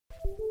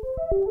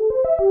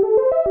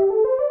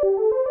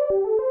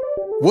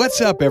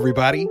What's up,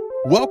 everybody?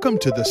 Welcome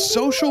to the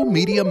Social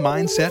Media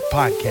Mindset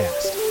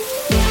Podcast.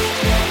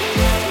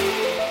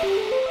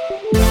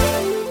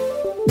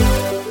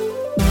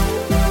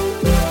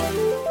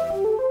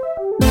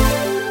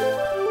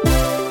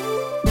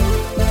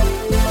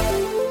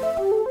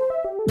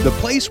 The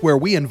place where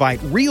we invite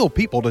real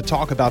people to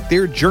talk about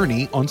their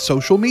journey on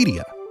social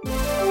media.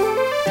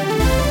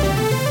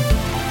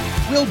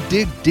 We'll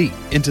dig deep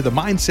into the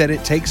mindset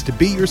it takes to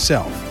be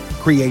yourself,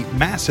 create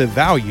massive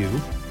value,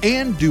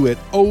 and do it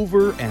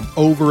over and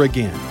over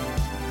again.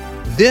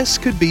 This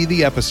could be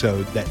the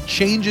episode that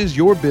changes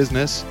your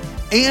business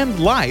and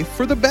life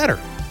for the better.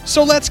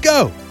 So let's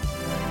go.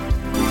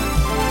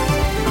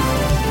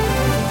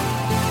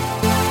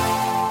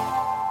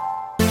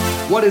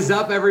 What is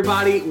up,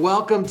 everybody?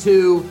 Welcome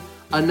to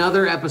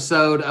another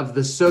episode of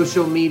the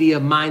Social Media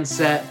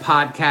Mindset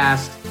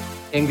Podcast.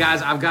 And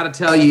guys, I've got to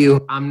tell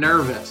you, I'm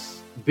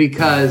nervous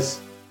because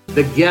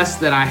the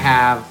guest that I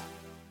have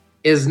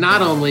is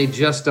not only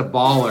just a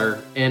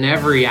baller in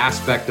every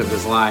aspect of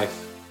his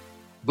life,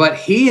 but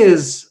he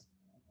is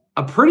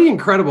a pretty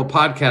incredible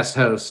podcast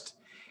host.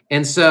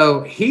 And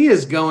so he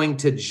is going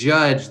to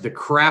judge the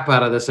crap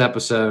out of this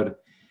episode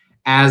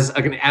as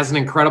an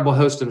incredible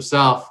host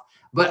himself.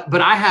 But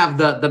I have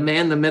the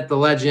man, the myth, the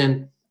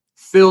legend,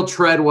 Phil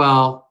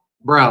Treadwell.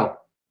 Bro,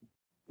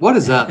 what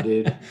is up,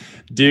 dude?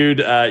 Dude,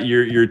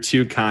 you're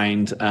too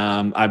kind.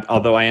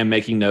 Although I am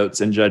making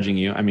notes and judging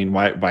you. I mean,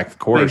 why? Of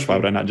course, why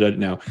would I not judge?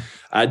 No,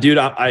 dude,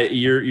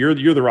 you're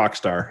the rock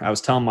star. I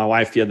was telling my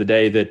wife the other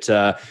day that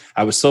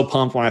I was so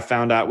pumped when I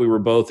found out we were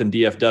both in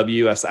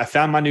DFW. I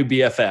found my new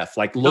BFF.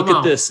 Like, look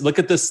at this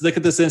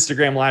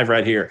Instagram live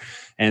right here.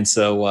 And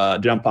so,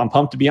 I'm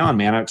pumped to be on,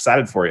 man. I'm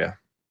excited for you.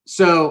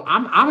 So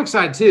I'm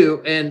excited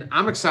too, and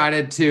I'm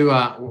excited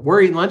to.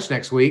 We're eating lunch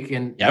next week,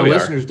 and the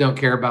listeners don't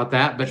care about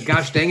that. But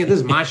gosh dang it, this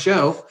is my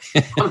show.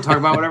 I'm gonna talk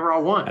about whatever I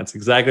want. That's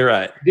exactly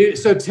right, dude.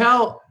 So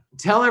tell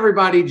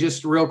everybody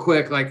just real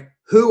quick, like,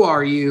 who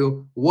are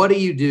you? What do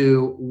you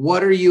do?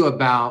 What are you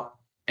about?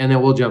 And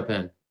then we'll jump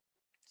in.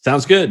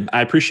 Sounds good.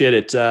 I appreciate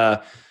it.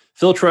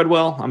 Phil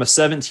Treadwell. I'm a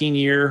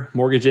 17-year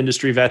mortgage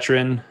industry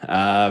veteran.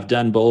 I've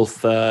done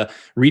both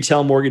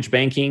retail mortgage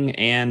banking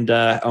and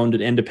owned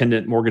an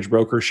independent mortgage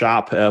broker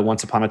shop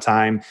once upon a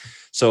time.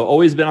 So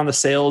always been on the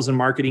sales and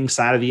marketing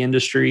side of the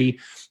industry.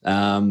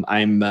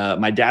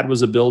 My dad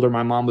was a builder.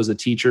 My mom was a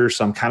teacher.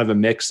 So I'm kind of a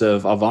mix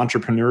of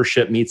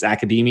entrepreneurship meets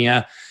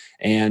academia.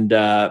 And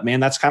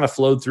man, that's kind of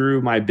flowed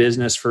through my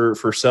business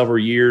for several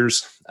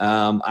years.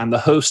 I'm the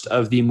host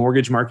of the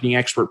Mortgage Marketing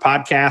Expert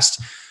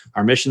podcast.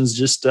 Our mission is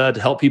just to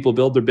help people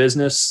build their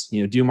business,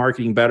 do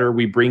marketing better.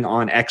 We bring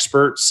on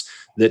experts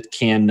that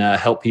can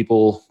help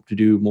people to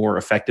do more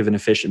effective and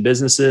efficient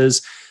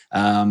businesses,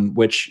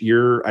 which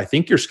I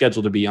think you're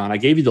scheduled to be on. I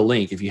gave you the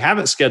link. If you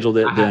haven't scheduled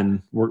it,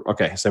 then we're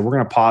okay. So we're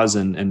going to pause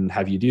and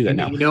have you do that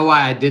now. You know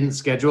why I didn't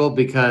schedule?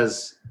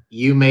 Because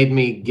you made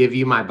me give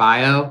you my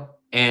bio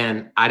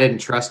and I didn't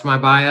trust my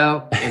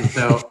bio. And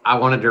so I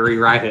wanted to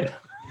rewrite it.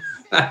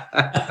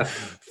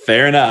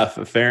 Fair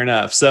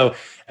enough. So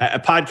a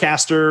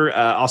podcaster,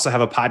 also have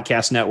a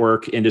podcast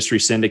network, industry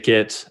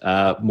syndicate,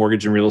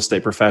 mortgage and real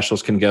estate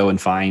professionals can go and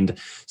find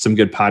some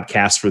good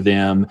podcasts for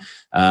them.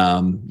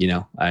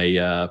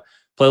 I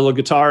play a little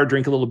guitar,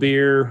 drink a little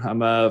beer.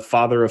 I'm a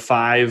father of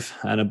 5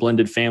 and a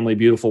blended family,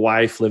 beautiful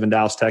wife, live in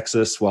Dallas,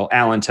 Texas. Well,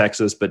 Allen,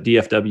 Texas, but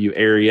DFW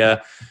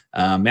area.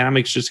 Man,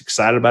 I'm just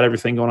excited about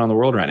everything going on in the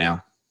world right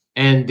now.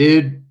 And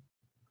dude,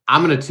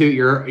 I'm going to toot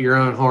your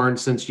own horn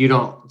since you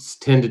don't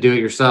tend to do it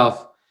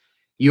yourself.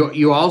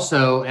 You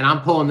also, and I'm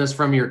pulling this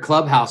from your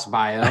Clubhouse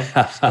bio,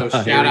 so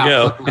shout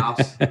out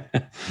Clubhouse.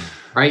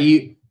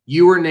 Right,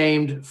 you were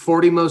named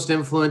 40 most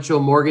influential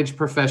mortgage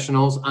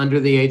professionals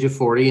under the age of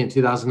 40 in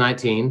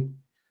 2019.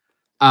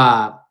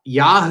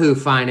 Yahoo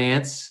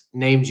Finance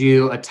named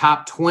you a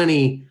top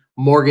 20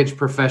 mortgage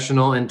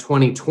professional in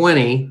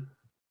 2020.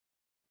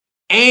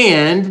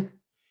 And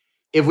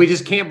if we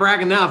just can't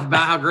brag enough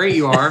about how great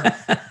you are,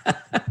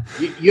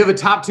 you have a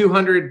top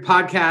 200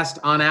 podcast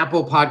on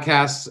Apple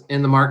Podcasts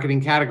in the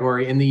marketing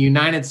category in the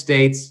United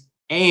States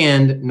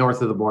and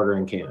north of the border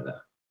in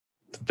Canada.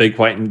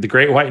 The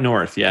Great White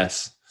North,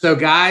 yes. So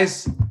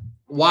guys,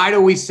 why do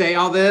we say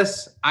all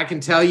this? I can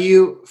tell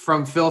you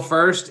from Phil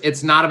first,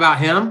 it's not about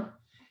him.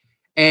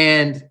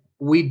 And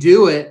we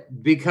do it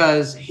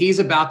because he's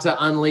about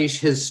to unleash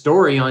his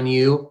story on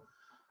you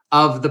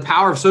of the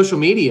power of social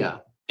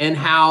media and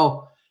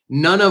how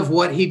none of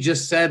what he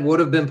just said would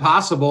have been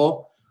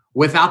possible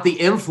without the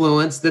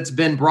influence that's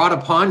been brought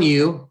upon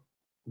you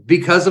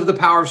because of the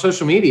power of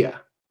social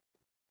media.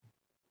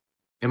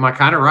 Am I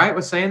kind of right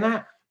with saying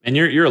that? And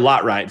you're a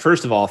lot right.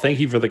 First of all, thank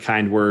you for the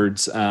kind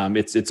words.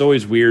 It's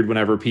always weird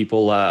whenever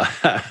people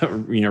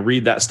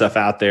read that stuff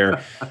out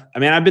there. I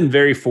mean, I've been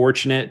very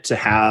fortunate to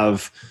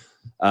have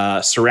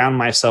surround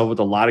myself with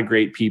a lot of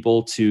great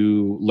people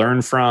to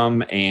learn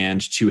from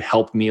and to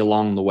help me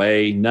along the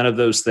way. None of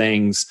those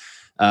things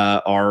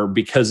are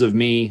because of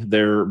me.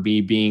 They're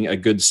me being a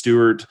good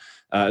steward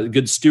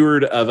good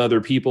steward of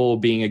other people,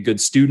 being a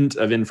good student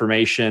of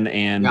information.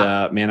 And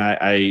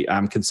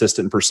I'm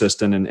consistent and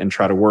persistent and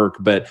try to work.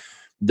 But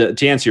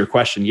to answer your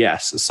question,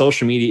 yes,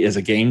 social media is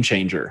a game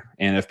changer.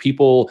 And if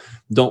people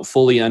don't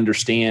fully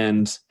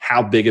understand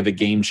how big of a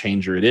game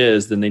changer it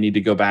is, then they need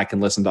to go back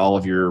and listen to all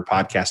of your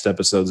podcast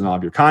episodes and all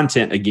of your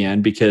content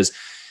again, because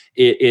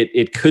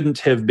it couldn't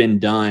have been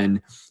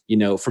done,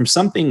 from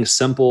something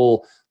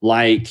simple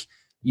like,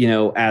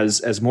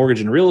 as mortgage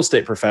and real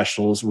estate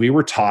professionals, we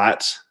were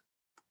taught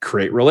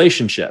create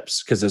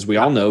relationships, because as we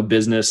all know,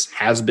 business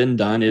has been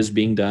done, is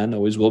being done,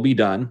 always will be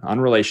done on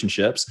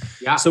relationships.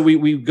 Yeah. So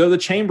we go to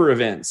chamber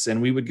events, and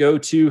we would go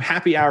to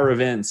happy hour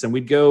events, and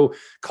we'd go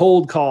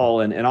cold call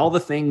and all the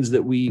things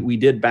that we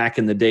did back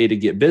in the day to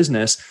get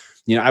business.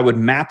 I would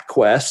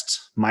MapQuest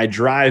my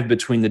drive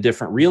between the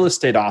different real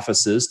estate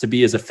offices to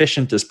be as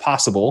efficient as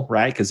possible,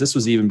 right? Because this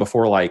was even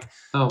before like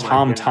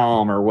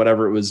TomTom or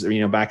whatever it was,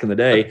 back in the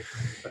day.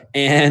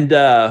 And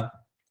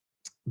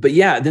but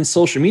yeah, then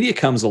social media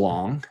comes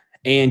along,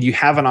 and you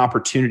have an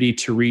opportunity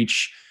to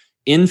reach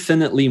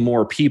infinitely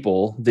more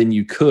people than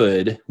you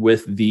could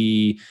with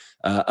the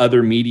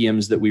other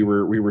mediums that we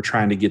were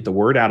trying to get the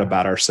word out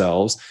about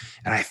ourselves.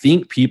 And I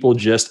think people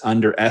just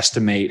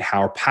underestimate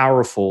how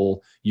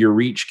powerful your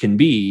reach can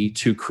be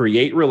to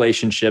create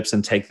relationships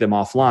and take them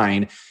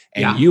offline.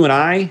 And you and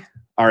I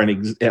are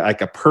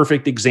like a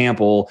perfect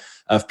example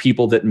of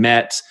people that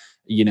met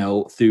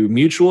through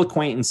mutual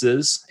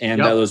acquaintances,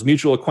 and those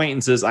mutual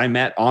acquaintances I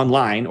met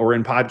online or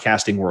in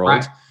podcasting world.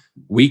 Right.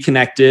 We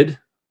connected,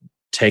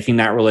 taking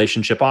that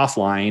relationship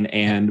offline,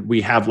 and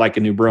we have like a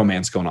new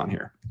bromance going on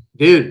here.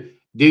 Dude,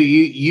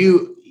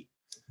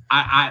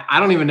 I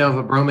don't even know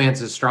if a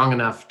bromance is strong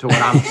enough to what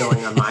I'm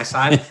feeling on my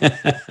side,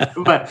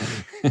 but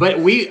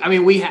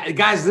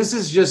guys, this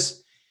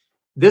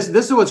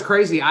is what's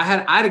crazy. I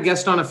had a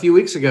guest on a few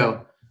weeks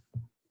ago.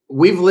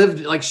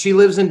 She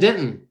lives in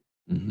Denton.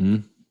 Mm-hmm.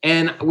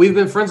 And we've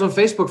been friends on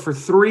Facebook for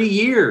 3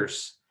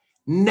 years,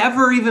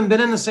 never even been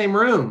in the same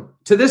room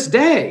to this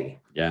day.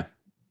 Yeah.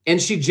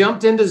 And she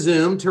jumped into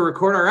Zoom to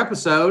record our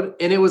episode,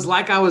 and it was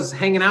like I was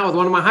hanging out with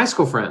one of my high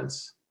school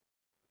friends.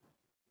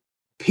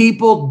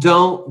 People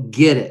don't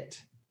get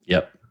it.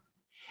 Yep.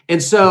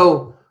 And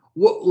so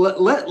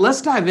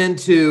let's dive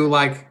into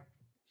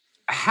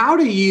how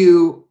do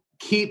you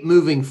keep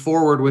moving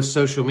forward with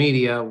social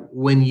media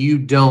when you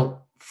don't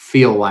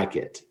feel like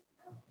it?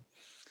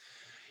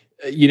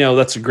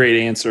 That's a great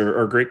answer,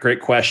 or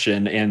great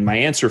question. And my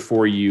answer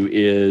for you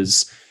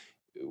is,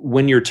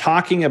 when you're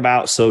talking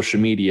about social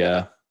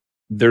media,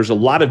 there's a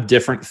lot of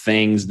different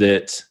things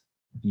that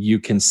you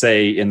can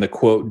say in the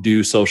quote,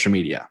 do social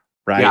media,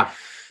 right? Yeah.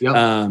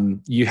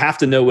 Yep. You have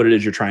to know what it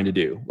is you're trying to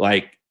do.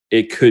 Like,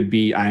 it could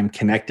be, I'm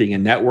connecting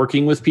and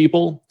networking with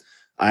people.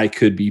 I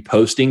could be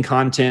posting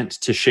content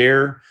to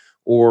share,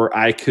 or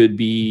I could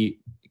be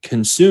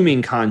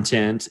consuming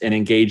content and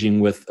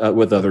engaging with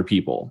other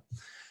people.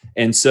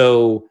 And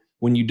so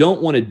when you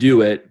don't want to do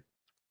it,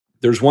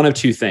 there's one of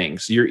two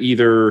things. You're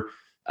either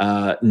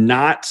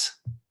not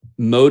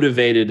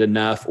motivated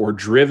enough or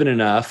driven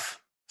enough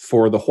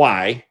for the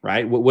why,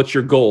 right? What's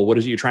your goal? What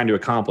is it you're trying to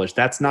accomplish?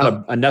 That's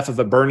not enough of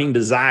a burning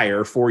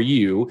desire for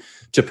you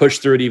to push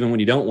through it even when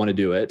you don't want to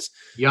do it.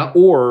 Yep.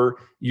 Or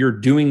you're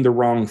doing the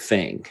wrong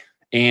thing.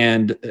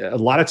 And a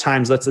lot of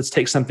times, let's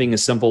take something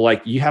as simple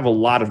like, you have a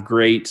lot of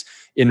great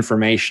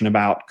information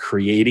about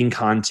creating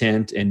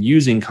content and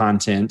using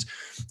content.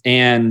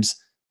 And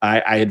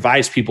I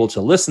advise people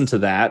to listen to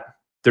that.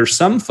 There's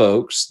some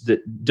folks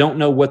that don't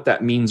know what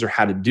that means or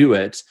how to do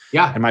it.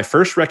 Yeah. And my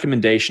first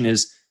recommendation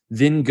is,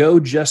 then go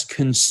just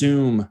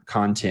consume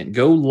content.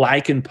 Go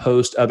like and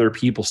post other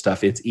people's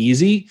stuff. It's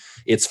easy.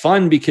 It's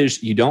fun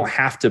because you don't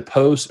have to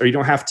post, or you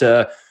don't have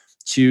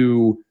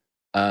to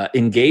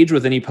engage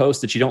with any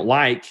post that you don't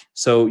like.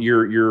 So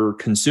you're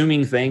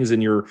consuming things,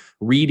 and you're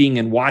reading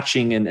and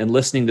watching and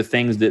listening to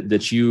things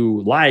that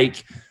you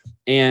like.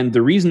 And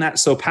the reason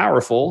that's so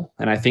powerful,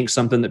 and I think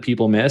something that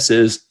people miss,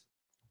 is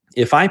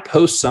if I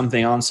post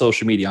something on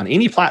social media, on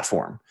any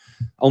platform,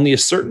 only a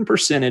certain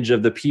percentage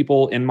of the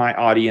people in my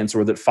audience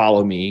or that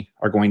follow me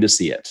are going to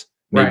see it.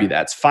 Maybe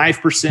that's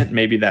 5%,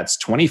 maybe that's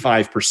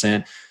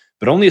 25%,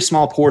 but only a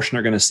small portion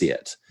are going to see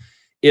it.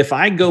 If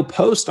I go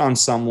post on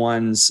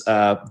someone's,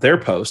 their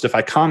post, if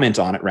I comment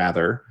on it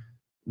rather,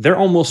 they're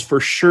almost for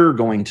sure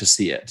going to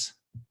see it.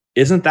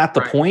 Isn't that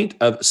the point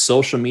of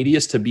social media,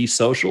 is to be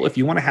social? If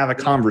you want to have a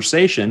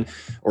conversation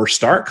or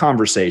start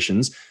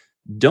conversations,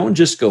 don't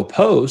just go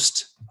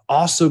post,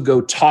 also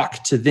go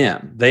talk to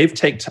them. They've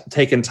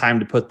taken time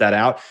to put that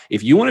out.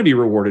 If you want to be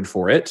rewarded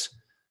for it,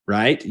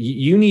 right,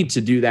 you need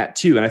to do that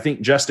too. And I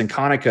think Justin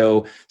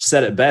Conoco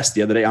said it best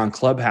the other day on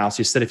Clubhouse.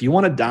 He said, if you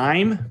want a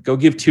dime, go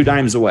give 2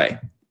 dimes away.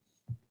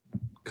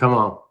 Come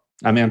on.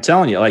 I mean, I'm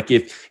telling you, like,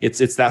 if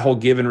it's that whole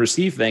give and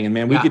receive thing, and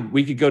man,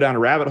 we could go down a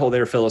rabbit hole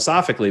there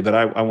philosophically, but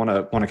I want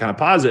to kind of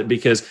pause it,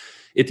 because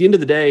at the end of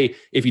the day,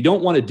 if you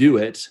don't want to do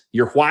it,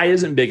 your why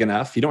isn't big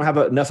enough. You don't have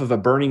enough of a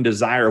burning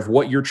desire of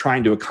what you're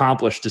trying to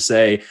accomplish to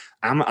say,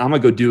 I'm going to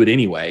go do it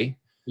anyway.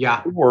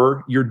 Yeah.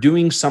 Or you're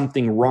doing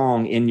something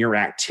wrong in your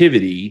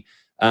activity,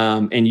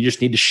 and you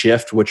just need to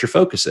shift what your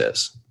focus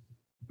is.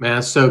 Man,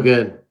 that's so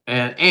good.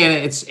 And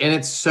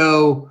it's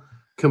so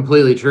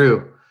completely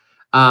true.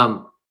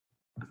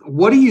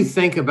 What do you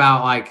think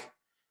about, like,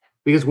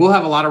 because we'll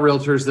have a lot of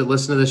realtors that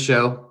listen to this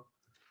show,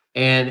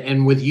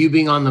 and with you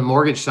being on the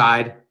mortgage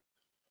side,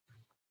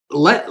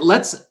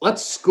 let's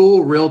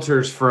school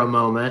realtors for a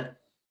moment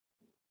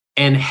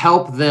and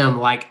help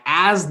them, like,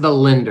 as the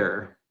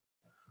lender,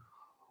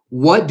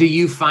 what do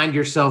you find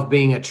yourself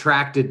being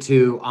attracted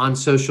to on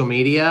social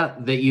media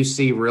that you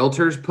see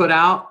realtors put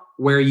out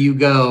where you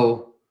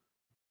go,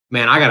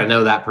 man, I got to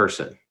know that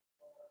person.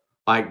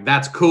 Like,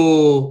 that's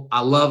cool.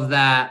 I love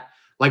that.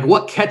 Like,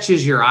 what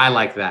catches your eye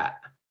like that?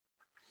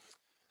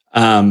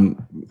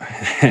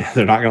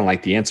 They're not going to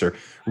like the answer.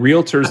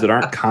 Realtors that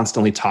aren't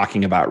constantly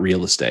talking about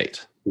real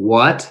estate.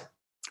 What?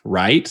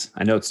 Right?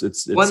 I know it's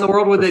what in the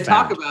world would profound. They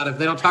talk about if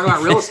they don't talk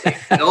about real estate?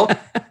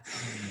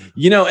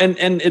 You know,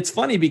 and it's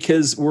funny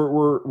because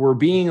we're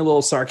being a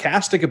little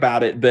sarcastic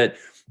about it, but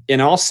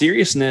in all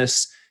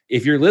seriousness,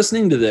 if you're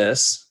listening to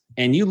this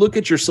and you look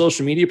at your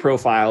social media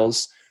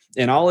profiles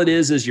and all it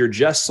is your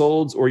just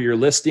solds or your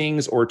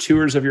listings or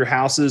tours of your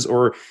houses,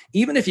 or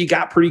even if you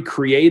got pretty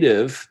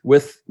creative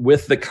with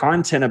the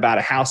content about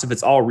a house, if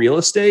it's all real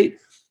estate,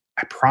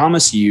 I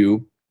promise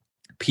you,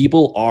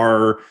 people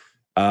are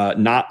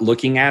not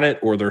looking at it,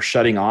 or they're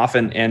shutting off.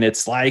 And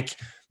it's like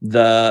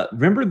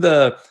remember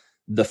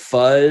the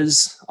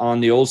fuzz on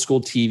the old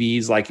school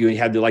TVs, like you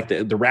had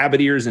the rabbit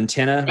ears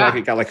antenna, like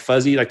it got like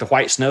fuzzy, like the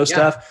white snow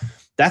stuff.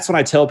 That's what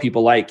I tell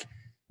people. Like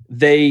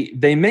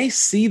they may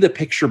see the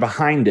picture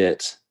behind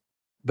it,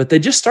 but they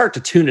just start to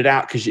tune it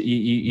out because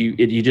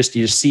you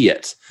just see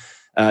it.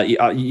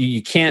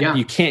 You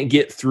can't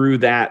get through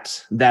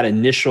that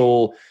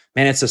initial,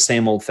 man, it's the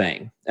same old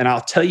thing. And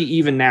I'll tell you,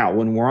 even now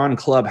when we're on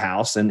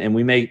Clubhouse, and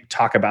we may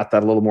talk about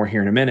that a little more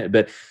here in a minute,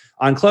 but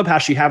on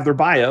Clubhouse, you have their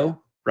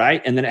bio,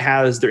 right? And then it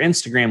has their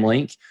Instagram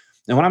link.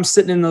 And when I'm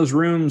sitting in those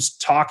rooms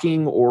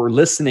talking or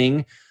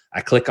listening,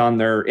 I click on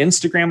their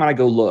Instagram and I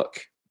go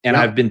look. And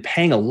I've been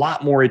paying a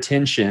lot more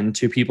attention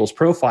to people's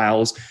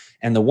profiles.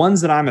 And the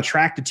ones that I'm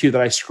attracted to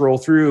that I scroll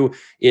through,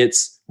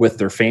 it's with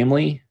their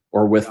family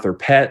or with their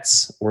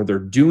pets, or they're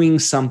doing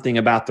something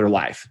about their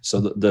life. So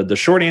the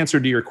short answer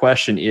to your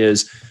question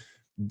is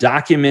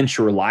document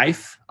your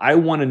life. I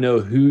want to know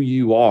who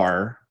you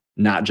are,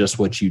 not just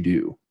what you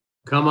do.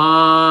 Come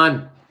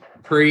on,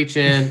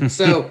 preaching.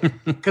 So,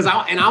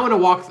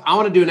 I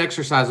want to do an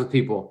exercise with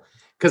people,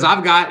 because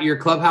I've got your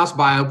Clubhouse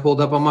bio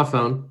pulled up on my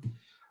phone,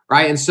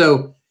 right? And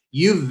so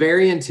you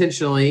very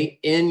intentionally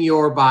in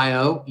your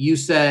bio, you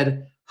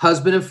said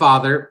husband and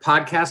father,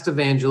 podcast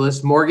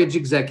evangelist, mortgage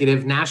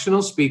executive,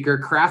 national speaker,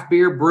 craft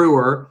beer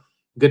brewer,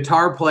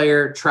 guitar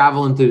player,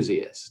 travel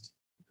enthusiast.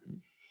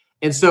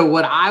 And so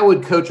what I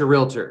would coach a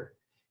realtor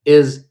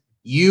is,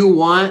 you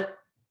want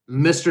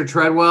Mr.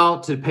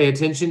 Treadwell to pay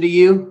attention to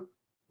you.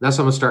 That's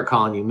what I'm going to start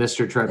calling you,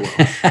 Mr. Treadwell.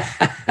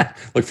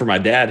 Look for my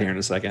dad here in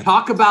a second.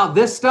 Talk about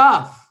this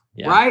stuff,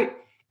 right?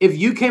 If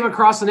you came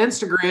across an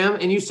Instagram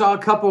and you saw a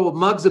couple of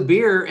mugs of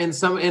beer in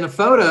a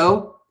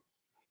photo,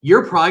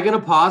 you're probably going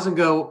to pause and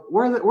go,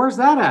 where's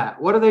that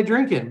at? What are they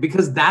drinking?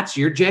 Because that's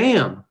your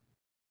jam,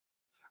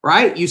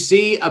 right? You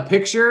see a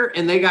picture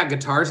and they got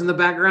guitars in the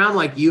background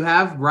like you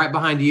have right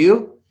behind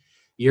you.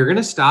 You're going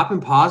to stop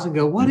and pause and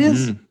go, what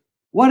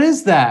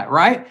is that,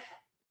 right?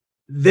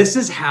 This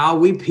is how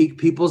we pique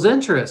people's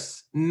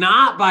interests,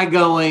 not by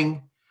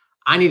going,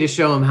 I need to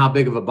show them how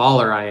big of a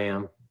baller I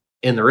am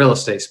in the real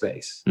estate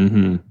space.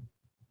 Mm-hmm.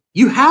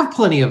 You have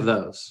plenty of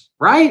those,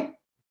 right?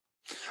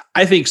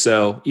 I think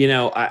so. You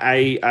know,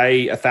 I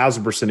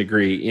 1,000%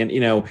 agree. And,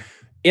 you know,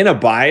 in a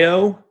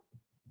bio,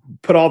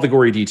 put all the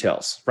gory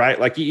details, right?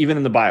 Like even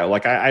in the bio,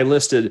 like I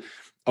listed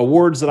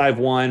awards that I've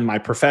won, my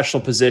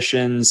professional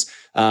positions,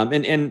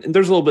 and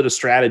there's a little bit of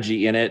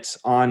strategy in it.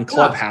 On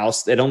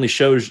Clubhouse, it only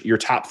shows your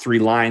top 3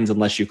 lines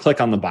unless you click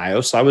on the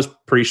bio. So I was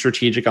pretty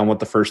strategic on what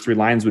the first 3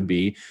 lines would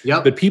be.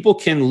 Yep. But people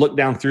can look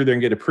down through there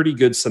and get a pretty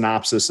good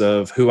synopsis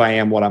of who I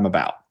am, what I'm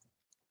about.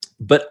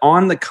 But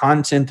on the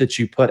content that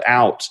you put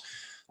out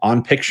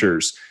on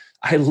pictures,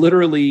 I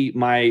literally,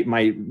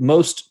 my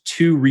most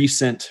 2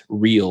 recent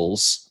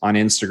reels on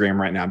Instagram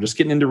right now, I'm just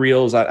getting into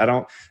reels.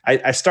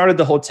 I started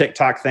the whole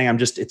TikTok thing.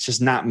 It's just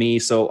not me.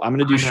 So I'm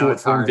going to do short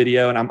form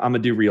video, and I'm going to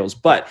do reels.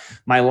 But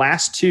my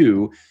last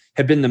 2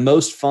 have been the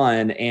most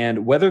fun,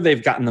 and whether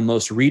they've gotten the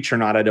most reach or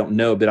not, I don't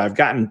know, but I've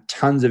gotten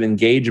tons of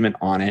engagement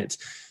on it.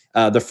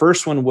 The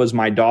first one was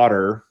my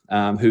daughter,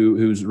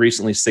 who's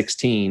recently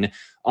 16,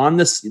 on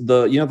the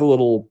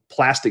little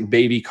plastic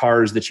baby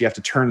cars that you have to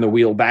turn the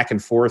wheel back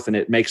and forth and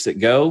it makes it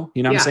go,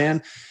 you know what I'm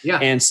saying? Yeah.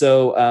 And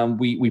so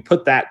we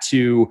put that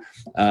to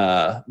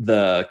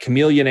the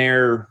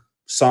Chameleonaire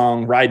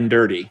song Riding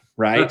Dirty,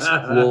 right?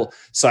 Well,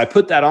 so I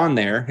put that on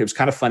there. It was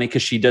kind of funny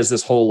because she does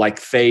this whole like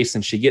face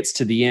and she gets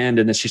to the end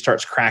and then she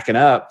starts cracking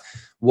up.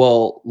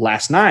 Well,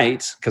 last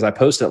night, because I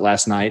posted it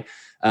last night,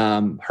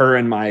 her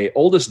and my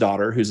oldest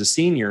daughter, who's a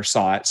senior,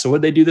 saw it. So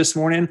what did they do this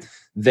morning?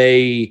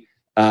 They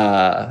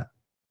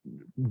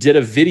did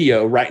a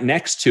video right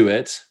next to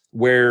it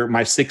where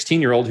my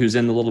 16-year-old, who's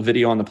in the little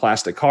video on the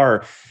plastic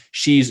car,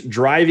 she's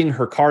driving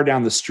her car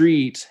down the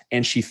street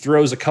and she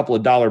throws a couple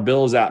of dollar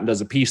bills out and does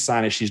a peace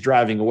sign as she's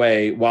driving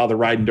away while the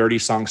Riding Dirty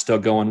song's still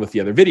going with the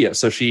other video.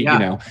 So she,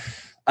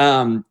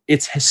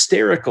 it's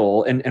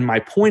hysterical. And my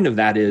point of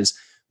that is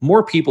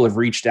more people have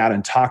reached out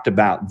and talked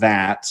about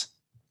that.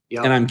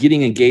 Yep. And I'm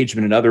getting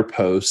engagement in other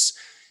posts.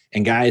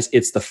 And guys,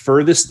 it's the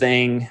furthest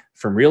thing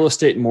from real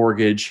estate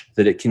mortgage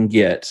that it can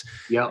get.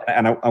 Yep.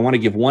 And I want to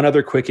give one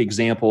other quick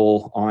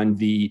example on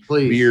the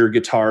beer,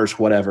 guitars,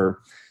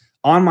 whatever.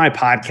 On my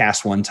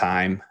podcast one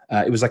time,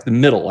 it was like the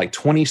middle, like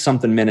 20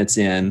 something minutes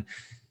in,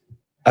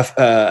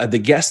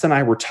 the guest and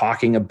I were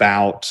talking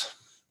about,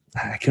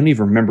 I can't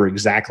even remember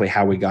exactly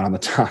how we got on the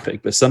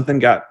topic, but something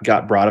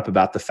got brought up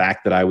about the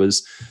fact that I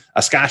was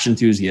a Scotch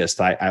enthusiast.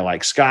 I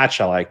like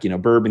Scotch. I like,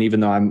 bourbon,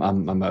 even though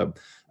I'm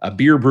a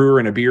beer brewer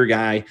and a beer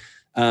guy.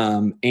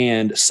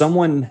 And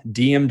someone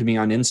DM'd me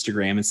on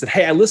Instagram and said,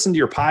 "Hey, I listened to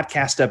your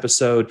podcast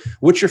episode.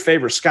 What's your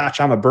favorite Scotch?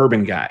 I'm a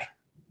bourbon guy."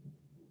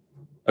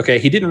 Okay.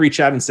 He didn't reach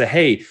out and say,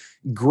 "Hey,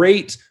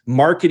 great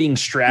marketing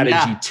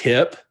strategy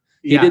tip."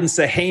 He didn't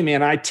say, "Hey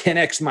man, I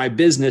 10X my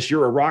business.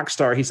 You're a rock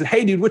star." He said,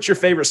 "Hey dude, what's your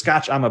favorite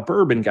Scotch? I'm a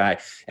bourbon guy."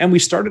 And we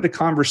started a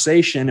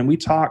conversation and we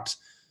talked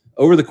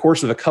over the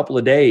course of a couple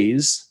of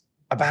days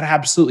about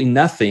absolutely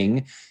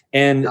nothing.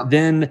 And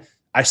then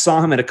I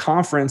saw him at a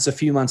conference a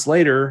few months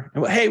later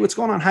and went, "Hey, what's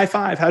going on? High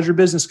five. How's your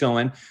business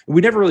going?" And we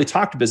never really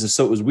talked business.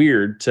 So it was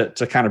weird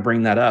to kind of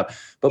bring that up.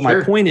 But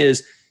my point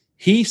is,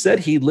 he said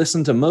he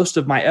listened to most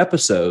of my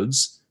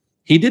episodes.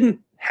 He didn't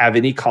have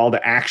any call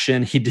to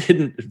action. He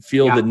didn't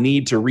feel the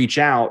need to reach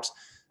out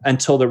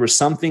until there was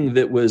something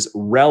that was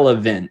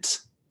relevant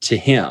to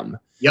him.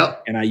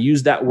 Yep. And I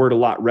use that word a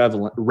lot,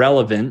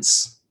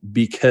 relevance,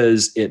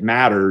 because it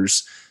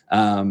matters.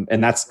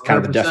 And that's kind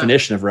 100%. Of the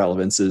definition of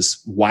relevance,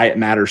 is why it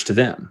matters to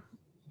them.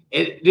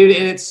 Dude,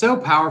 and it's so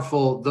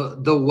powerful,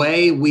 the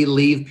way we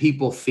leave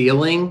people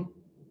feeling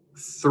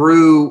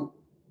through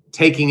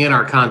taking in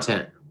our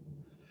content,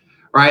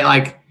 right?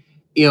 Like,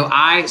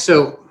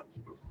 so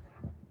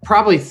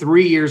probably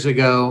 3 years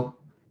ago,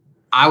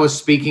 I was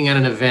speaking at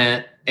an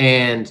event,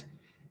 and,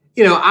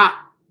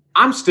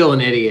 I'm still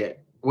an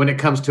idiot when it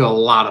comes to a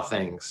lot of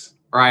things,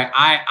 right?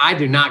 I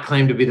do not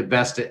claim to be the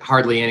best at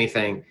hardly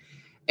anything.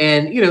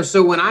 And,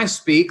 so when I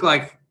speak,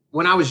 like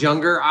when I was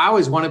younger, I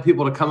always wanted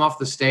people to come off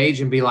the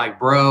stage and be like,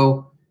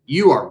 "Bro,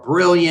 you are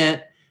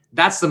brilliant.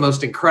 That's the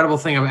most incredible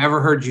thing I've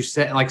ever heard you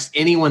say, like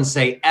anyone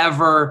say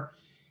ever."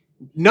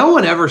 No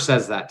one ever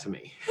says that to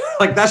me.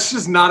 Like, that's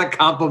just not a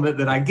compliment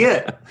that I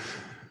get.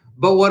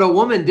 But what a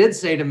woman did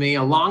say to me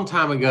a long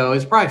time ago,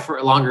 it's probably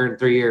for longer than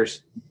 3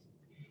 years.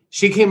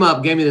 She came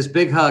up, gave me this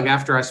big hug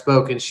after I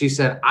spoke, and she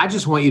said, "I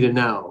just want you to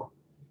know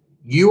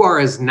you are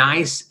as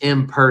nice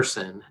in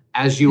person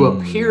as you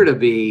appear to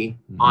be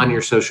on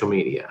your social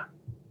media."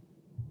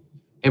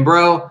 And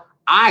bro,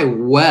 I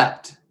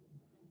wept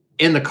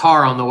in the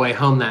car on the way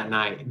home that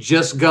night,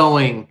 just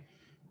going,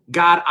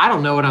 "God, I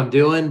don't know what I'm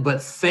doing,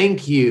 but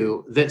thank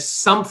you that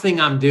something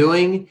I'm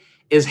doing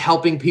is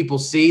helping people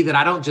see that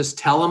I don't just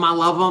tell them I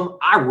love them,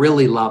 I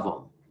really love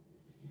them."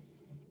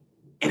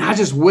 And I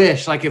just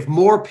wish, like, if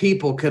more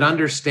people could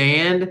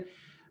understand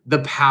the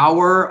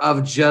power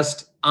of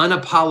just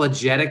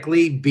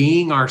unapologetically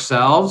being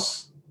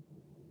ourselves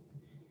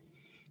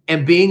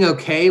and being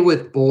okay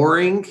with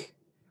boring,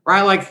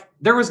 right? Like,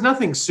 there was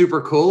nothing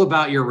super cool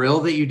about your reel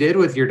that you did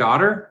with your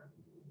daughter,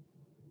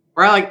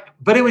 right? Like,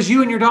 but it was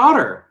you and your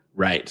daughter.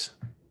 Right.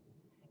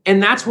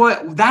 And that's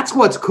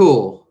what's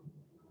cool.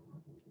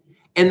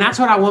 And that's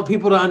what I want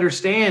people to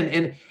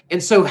understand.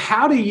 And so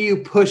how do you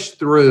push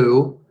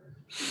through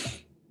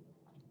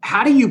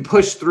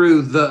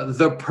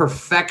the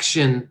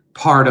perfection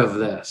part of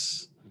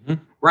this?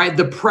 Right?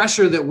 The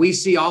pressure that we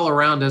see all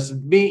around us.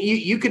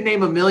 You could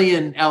name a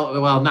million,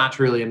 well, not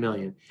really a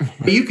million,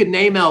 but you could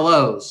name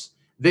LOs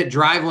that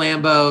drive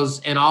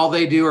Lambos and all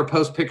they do are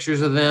post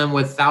pictures of them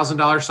with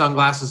 $1,000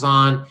 sunglasses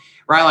on,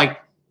 right? Like,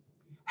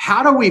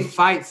 how do we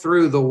fight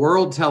through the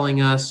world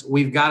telling us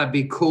we've got to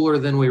be cooler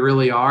than we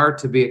really are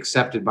to be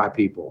accepted by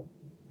people?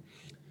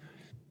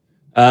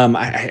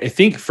 I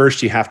think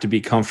first you have to be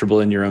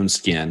comfortable in your own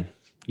skin.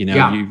 You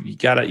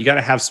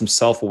gotta have some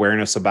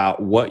self-awareness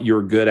about what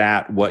you're good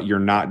at, what you're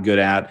not good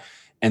at,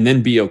 and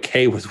then be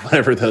okay with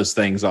whatever those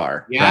things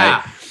are.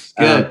 Yeah. Right?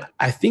 Good.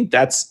 I think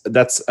that's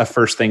a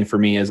first thing for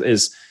me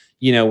is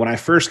when I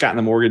first got in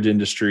the mortgage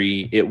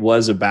industry, it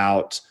was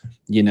about,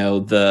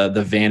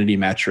 the vanity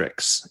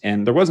metrics,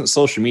 and there wasn't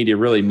social media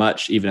really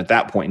much even at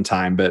that point in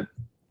time, but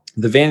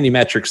the vanity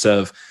metrics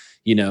of,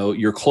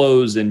 your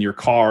clothes and your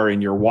car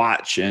and your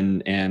watch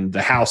and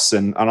the house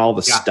and on all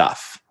the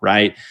stuff.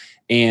 Right.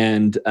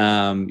 And,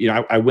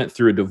 I went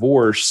through a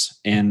divorce,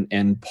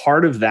 and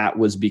part of that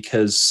was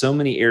because so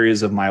many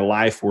areas of my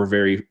life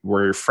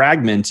were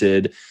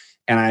fragmented,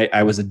 and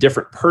I was a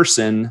different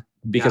person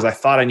because I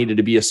thought I needed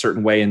to be a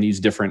certain way in these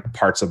different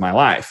parts of my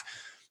life.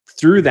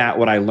 Through that,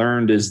 what I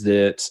learned is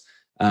that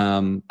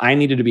I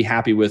needed to be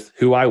happy with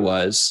who I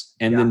was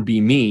and then be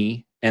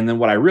me And then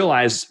what I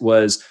realized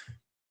was,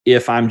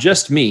 if I'm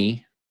just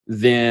me,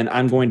 then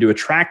I'm going to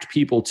attract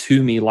people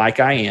to me like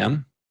I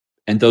am.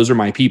 And those are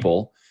my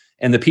people.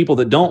 And the people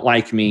that don't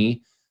like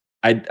me,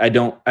 I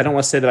don't want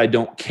to say that I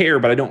don't care,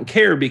 but I don't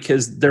care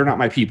because they're not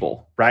my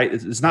people, right?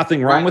 There's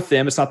nothing wrong with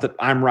them. It's not that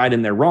I'm right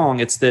and they're wrong.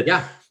 It's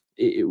that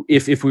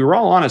if we were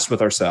all honest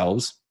with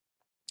ourselves,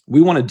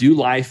 we want to do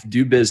life,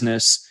 do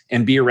business,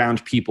 and be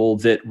around people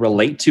that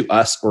relate to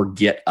us or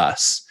get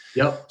us.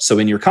 Yep. So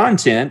in your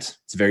content,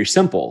 it's very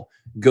simple.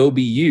 Go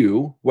be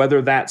you,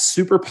 whether that's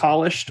super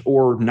polished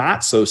or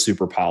not so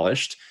super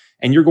polished.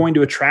 And you're going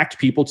to attract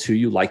people to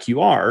you like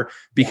you are,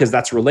 because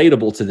that's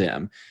relatable to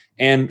them.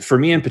 And for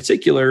me in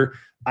particular,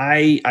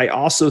 I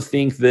also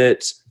think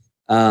that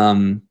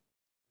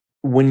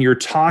when you're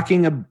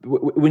talking,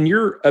 when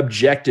your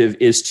objective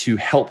is to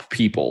help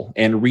people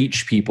and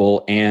reach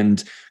people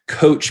and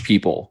coach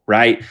people,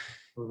 right?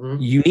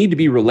 Mm-hmm. You need to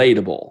be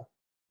relatable.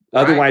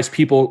 Right. Otherwise,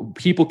 people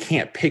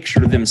can't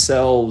picture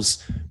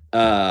themselves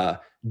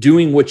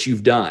doing what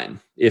you've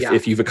done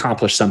if you've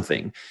accomplished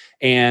something.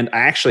 And I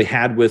actually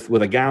had with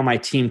a guy on my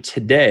team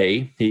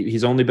today,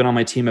 he's only been on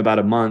my team about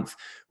a month.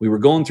 We were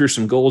going through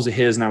some goals of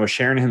his, and I was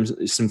sharing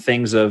him some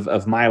things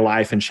of my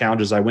life and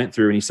challenges I went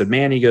through. And he said,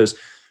 man, he goes,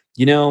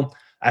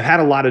 I've had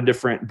a lot of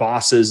different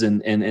bosses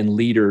and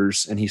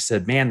leaders. And he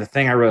said, man, the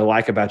thing I really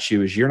like about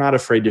you is you're not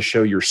afraid to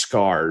show your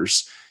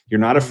scars. You're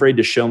not afraid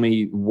to show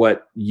me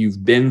what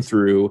you've been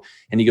through.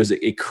 And he goes,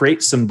 it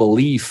creates some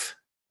belief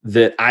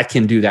that I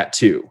can do that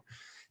too.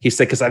 He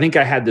said, because I think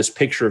I had this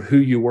picture of who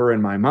you were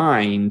in my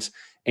mind.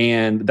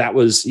 And that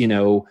was,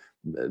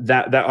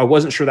 that I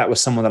wasn't sure that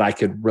was someone that I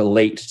could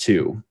relate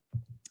to.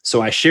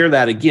 So I share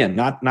that again,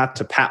 not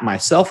to pat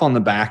myself on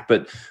the back,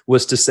 but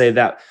was to say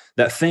that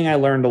thing I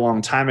learned a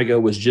long time ago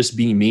was just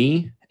be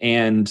me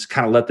and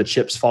kind of let the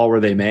chips fall where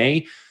they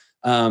may,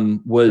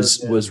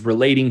 was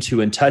relating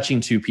to and touching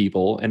to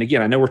people. And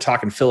again, I know we're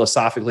talking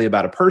philosophically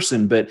about a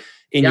person, but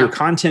in your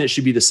content, it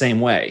should be the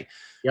same way,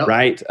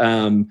 right?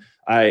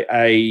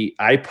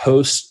 I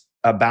post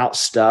about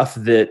stuff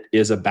that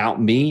is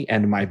about me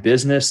and my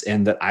business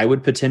and that I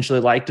would potentially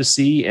like to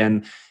see.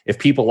 And if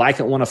people like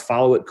it, want to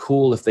follow it,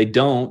 cool. If they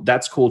don't,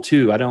 that's cool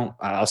too.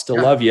 I'll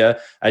still love you.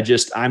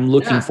 I'm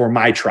looking for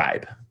my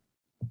tribe.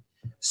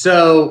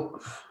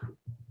 So,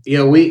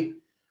 we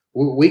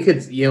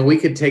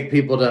could take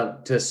people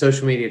to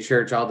social media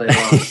church all day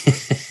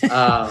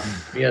long.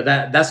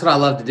 That's what I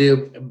love to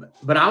do.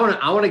 But I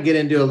want to get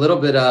into a little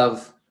bit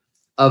of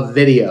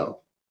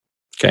video.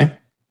 Okay.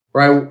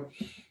 Right.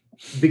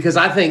 Because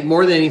I think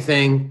more than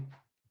anything,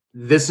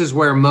 this is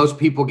where most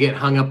people get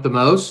hung up the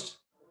most.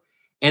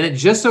 And it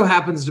just so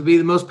happens to be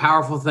the most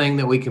powerful thing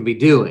that we can be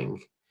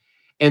doing.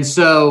 And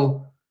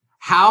so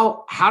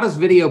how does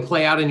video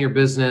play out in your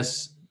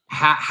business?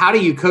 How do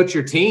you coach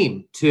your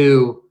team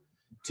to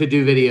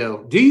do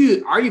video?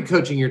 Are you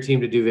coaching your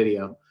team to do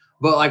video?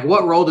 But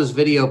what role does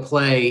video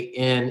play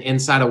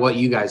inside of what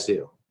you guys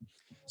do?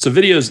 So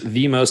video is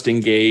the most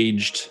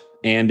engaged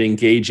and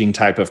engaging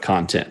type of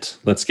content.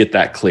 Let's get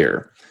that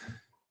clear.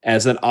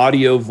 As an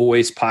audio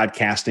voice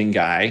podcasting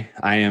guy,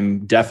 I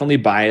am definitely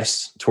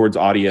biased towards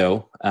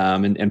audio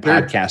and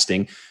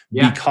podcasting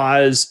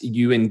because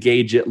you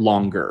engage it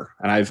longer.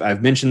 And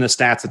I've mentioned the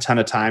stats a ton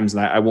of times,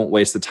 and I won't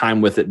waste the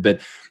time with it,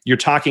 but you're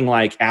talking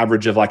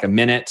average of a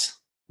minute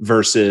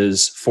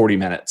versus 40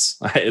 minutes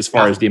as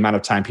far as the amount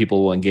of time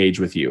people will engage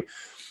with you.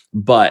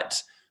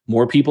 But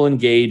more people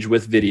engage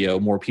with video,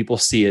 more people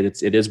see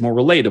it. It is more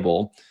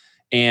relatable.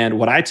 And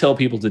what I tell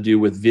people to do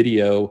with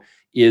video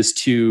is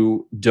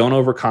to don't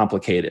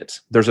overcomplicate it.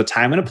 There's a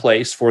time and a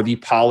place for the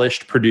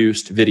polished,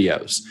 produced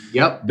videos.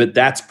 Yep. But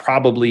that's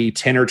probably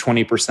 10 or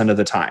 20% of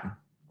the time.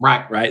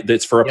 Right.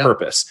 That's for a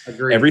purpose.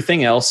 Agreed.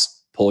 Everything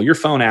else, pull your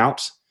phone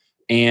out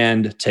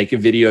and take a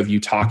video of you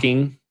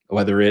talking,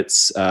 whether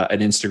it's an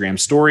Instagram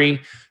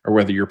story or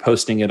whether you're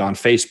posting it on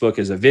Facebook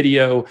as a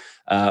video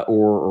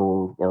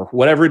or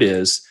whatever it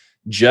is,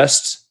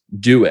 just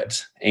do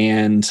it.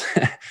 And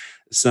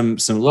some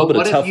little bit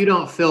of tough. What if you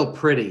don't feel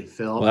pretty,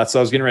 Phil? Well, that's what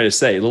I was getting ready to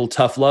say. A little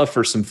tough love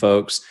for some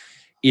folks.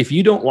 If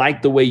you don't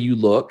like the way you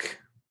look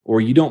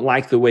or you don't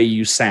like the way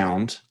you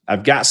sound,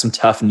 I've got some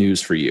tough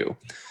news for you.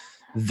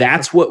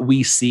 That's what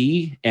we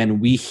see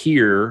and we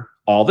hear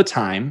all the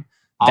time.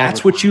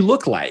 That's what you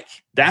look like.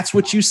 That's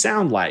what you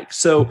sound like.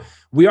 So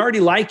we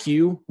already like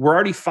you. We're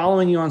already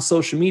following you on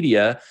social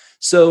media.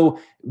 So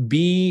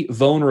be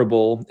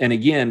vulnerable. And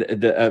again,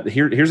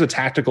 here's a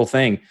tactical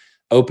thing.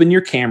 Open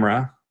your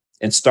camera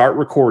and start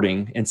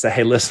recording and say,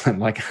 hey,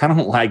 listen, I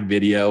don't like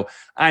video.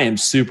 I am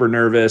super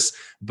nervous,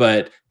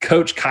 but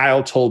Coach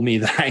Kyle told me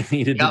that I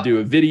needed to do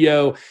a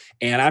video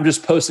and I'm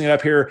just posting it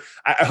up here.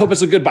 I hope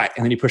it's a good bite.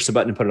 And then you push the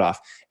button and put it off.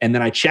 And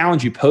then I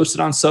challenge you, post it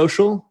on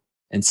social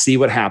and see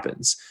what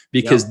happens.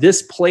 Because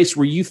this place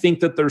where you think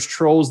that there's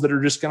trolls that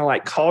are just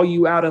going to call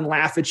you out and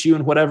laugh at you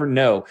and whatever.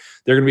 No,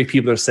 they're going to be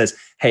people that says,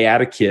 hey,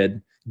 atta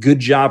kid, good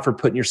job for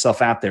putting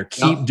yourself out there.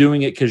 Keep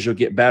doing it because you'll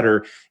get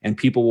better and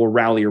people will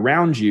rally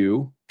around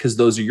you because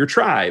those are your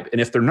tribe.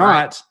 And if they're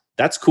not,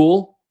 that's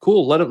cool.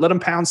 Cool. Let them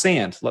pound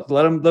sand. Let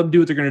them do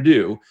what they're going to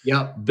do.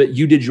 Yeah. But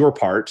you did your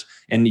part,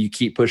 and you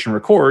keep pushing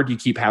record. You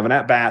keep having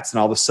at bats, and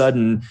all of a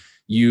sudden,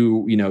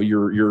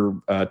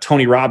 you're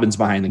Tony Robbins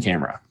behind the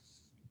camera.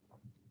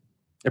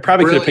 I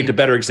probably could have picked a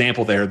better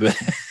example there, but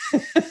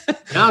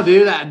no,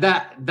 dude,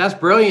 that's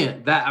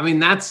brilliant.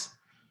 That's,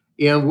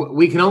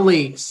 we can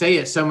only say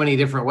it so many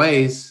different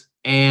ways,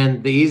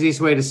 and the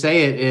easiest way to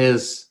say it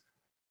is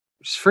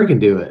just freaking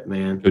do it,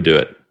 man. Go do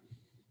it.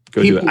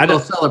 People will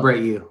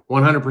celebrate you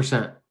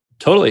 100%.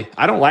 Totally.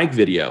 I don't like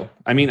video.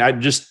 I mean, I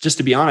just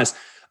to be honest,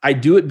 I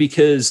do it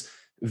because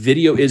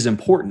video is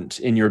important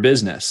in your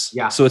business.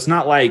 Yeah. So it's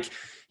not like,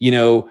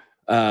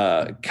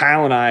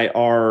 Kyle and I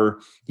are,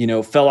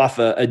 fell off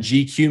a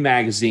GQ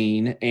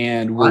magazine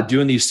and we're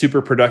doing these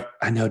super productive.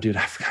 I know, dude,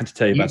 I forgot to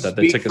tell you about that.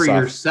 They took us off.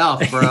 For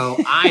yourself, bro.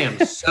 I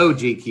am so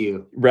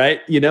GQ.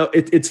 Right.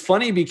 It's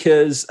funny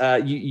because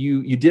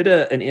you did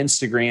an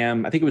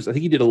Instagram. I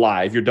think you did a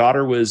live. Your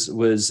daughter was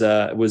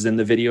in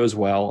the video as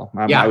well.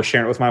 I was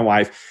sharing it with my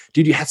wife.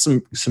 Dude, you had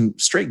some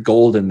straight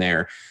gold in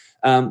there.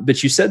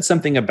 But you said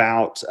something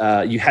about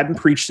you hadn't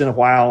preached in a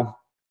while.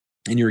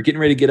 And you were getting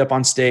ready to get up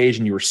on stage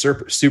and you were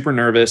super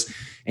nervous,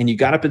 and you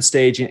got up on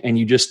stage and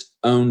you just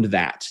owned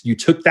that. You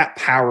took that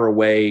power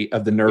away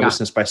of the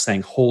nervousness by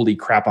saying, holy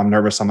crap, I'm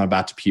nervous. I'm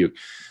about to puke.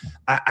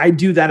 I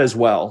do that as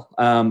well.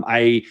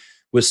 I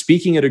was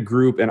speaking at a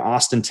group in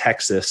Austin,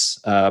 Texas,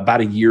 about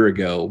a year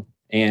ago,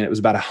 and it was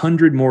about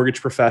 100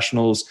 mortgage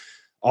professionals,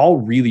 all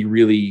really,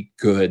 really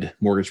good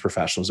mortgage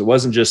professionals. It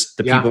wasn't just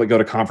the people that go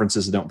to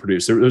conferences that don't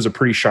produce. There was a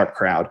pretty sharp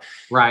crowd.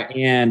 Right.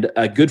 And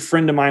a good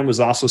friend of mine was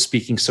also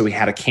speaking. So we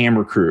had a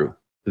camera crew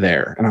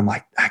there. And I'm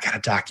like, I got to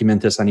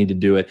document this. I need to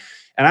do it.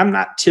 And I'm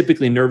not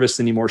typically nervous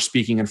anymore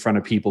speaking in front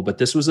of people, but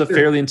this was a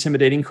fairly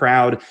intimidating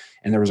crowd.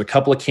 And there was a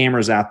couple of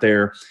cameras out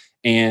there.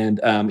 And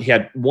he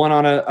had one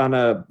on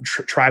a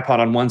tripod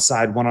on one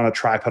side, one on a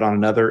tripod on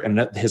another.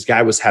 And his guy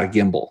had a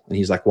gimbal, and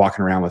he's like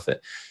walking around with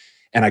it.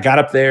 And I got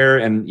up there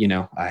and,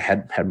 I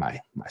had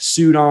my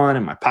suit on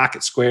and my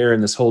pocket square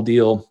and this whole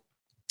deal.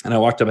 And I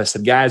walked up, I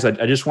said, guys,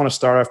 I just want to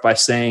start off by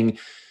saying,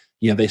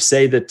 they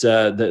say that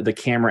the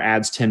camera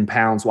adds 10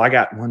 pounds. Well, I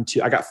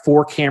got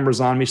 4 cameras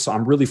on me. So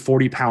I'm really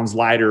 40 pounds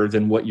lighter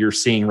than what you're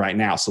seeing right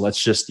now. So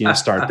let's just,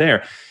 start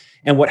there.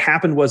 And what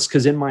happened was,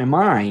 because in my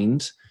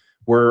mind,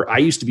 where I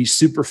used to be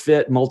super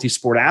fit,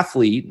 multi-sport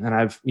athlete, and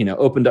I've,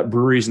 opened up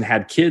breweries and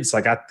had kids. So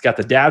I got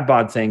the dad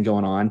bod thing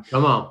going on.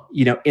 Come on.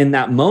 In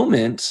that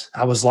moment,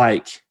 I was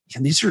like,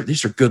 these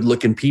are good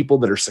looking people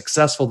that are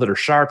successful, that are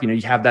sharp. You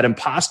have that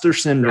imposter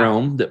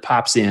syndrome that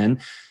pops in.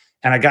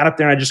 And I got up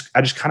there and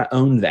I just kind of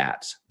owned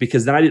that,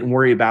 because then I didn't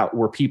worry about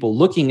were people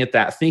looking at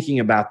that, thinking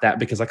about that,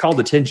 because I called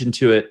attention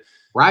to it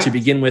to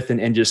begin with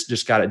and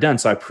just got it done.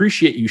 So I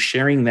appreciate you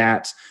sharing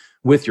that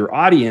with your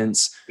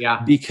audience,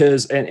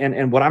 because,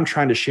 and what I'm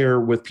trying to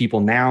share with people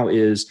now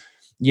is,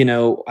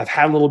 I've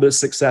had a little bit of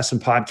success in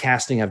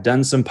podcasting. I've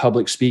done some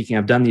public speaking.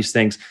 I've done these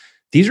things.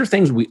 These are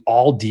things we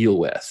all deal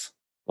with.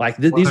 Like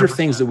these are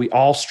things that we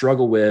all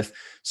struggle with.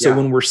 So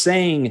when we're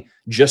saying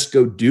just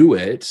go do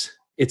it,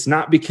 it's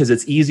not because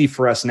it's easy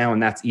for us now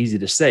and that's easy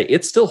to say.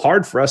 It's still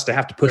hard for us to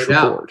have to push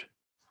record.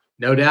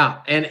 No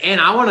doubt.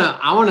 And I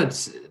want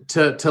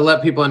to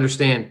let people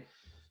understand.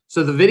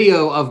 So the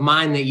video of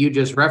mine that you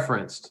just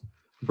referenced,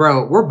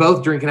 bro, we're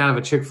both drinking out of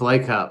a Chick-fil-A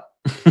cup.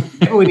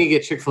 Maybe we need to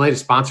get Chick-fil-A to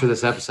sponsor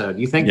this episode.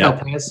 You think they'll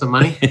pay us some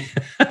money?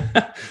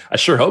 I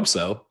sure hope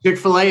so.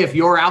 Chick-fil-A, if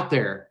you're out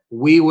there,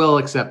 we will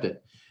accept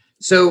it.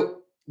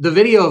 So the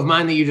video of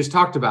mine that you just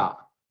talked about,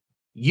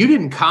 you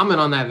didn't comment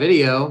on that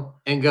video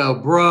and go,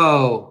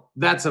 bro,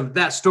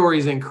 that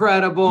story's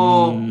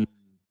incredible.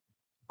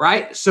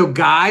 Right? So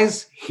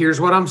guys,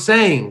 here's what I'm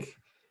saying.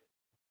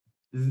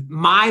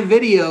 My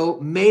video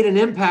made an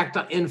impact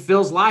in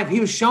Phil's life.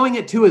 He was showing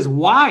it to his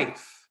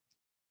wife,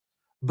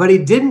 but he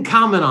didn't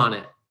comment on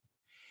it.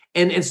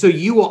 And so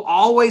you will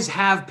always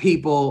have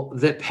people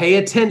that pay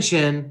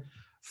attention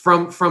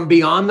from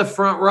beyond the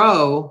front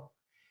row.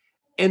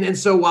 And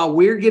so while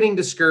we're getting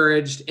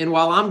discouraged and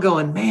while I'm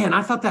going, man,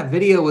 I thought that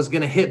video was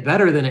going to hit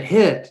better than it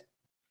hit,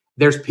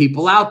 there's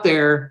people out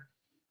there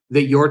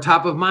that you're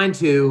top of mind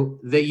to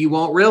that you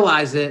won't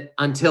realize it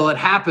until it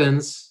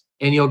happens.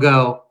 And you'll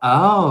go,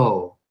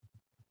 oh,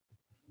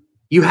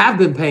 you have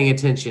been paying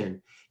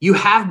attention. You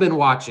have been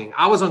watching.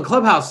 I was on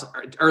Clubhouse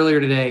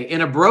earlier today,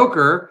 and a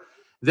broker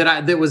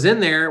that was in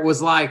there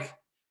was like,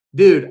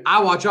 dude,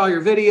 I watch all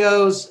your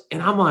videos.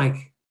 And I'm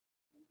like,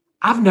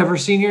 I've never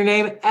seen your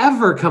name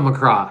ever come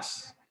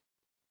across.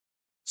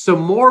 So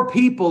more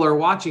people are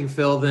watching,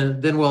 Phil,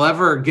 than we'll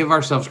ever give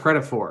ourselves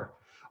credit for,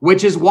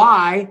 which is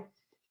why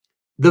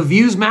the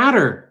views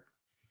matter.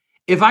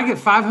 If I get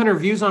 500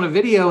 views on a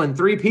video and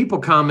 3 people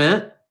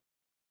comment,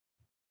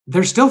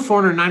 there's still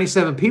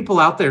 497 people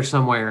out there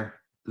somewhere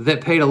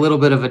that paid a little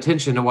bit of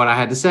attention to what I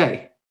had to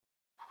say.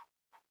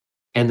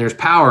 And there's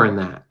power in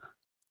that.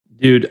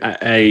 Dude,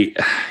 I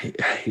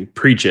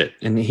preach it.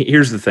 And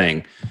here's the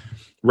thing.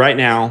 Right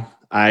now,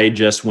 I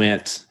just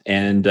went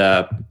and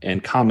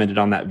commented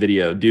on that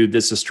video. Dude,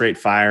 this is straight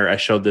fire. I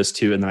showed this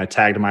too. And then I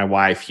tagged my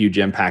wife, huge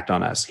impact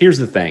on us. Here's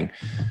the thing.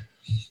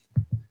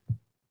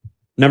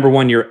 Number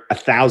one, you're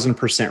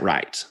 1,000%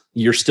 right.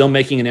 You're still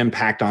making an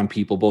impact on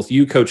people, both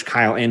you, Coach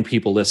Kyle, and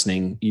people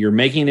listening. You're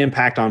making an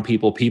impact on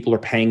people. People are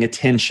paying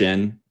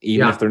attention,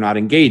 even if they're not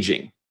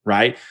engaging,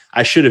 right?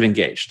 I should have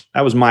engaged.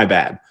 That was my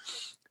bad.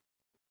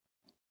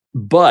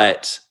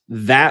 But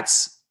that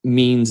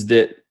means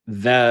that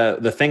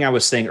the thing I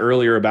was saying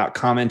earlier about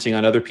commenting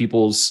on other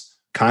people's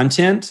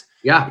content,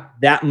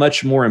 that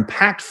much more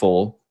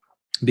impactful,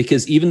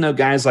 because even though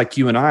guys like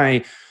you and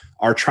I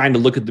are trying to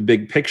look at the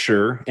big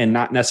picture and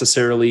not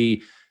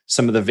necessarily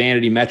some of the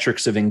vanity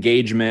metrics of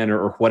engagement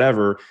or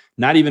whatever,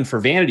 not even for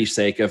vanity's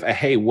sake of,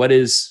 hey, what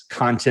is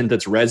content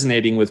that's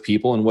resonating with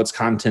people and what's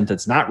content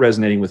that's not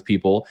resonating with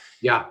people?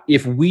 Yeah.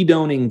 If we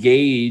don't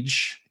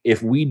engage,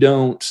 if we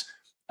don't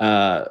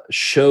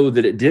show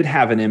that it did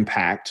have an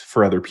impact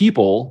for other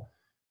people,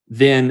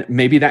 then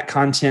maybe that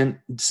content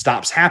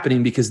stops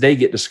happening because they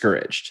get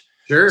discouraged.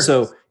 Sure.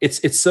 So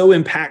it's so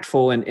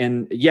impactful,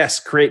 and yes,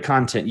 create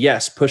content.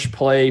 Yes, push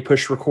play,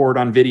 push record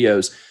on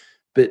videos,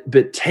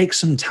 but take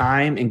some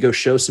time and go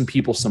show some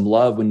people some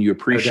love when you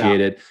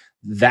appreciate it.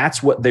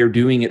 That's what they're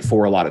doing it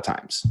for a lot of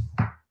times.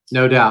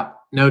 No doubt.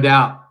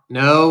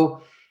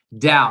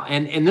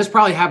 And this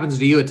probably happens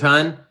to you a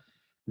ton.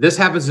 This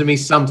happens to me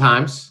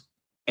sometimes.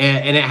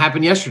 And it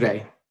happened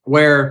yesterday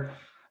where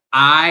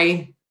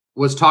I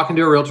was talking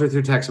to a realtor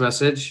through text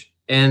message.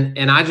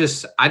 And I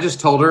just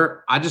told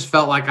her, I just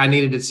felt like I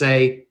needed to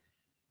say,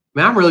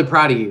 man, I'm really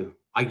proud of you.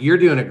 Like, you're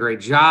doing a great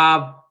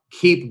job.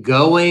 Keep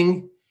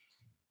going.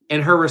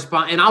 And her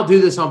response, and I'll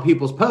do this on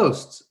people's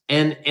posts,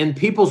 and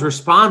people's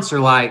response are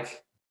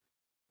like,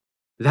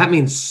 that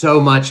means so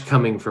much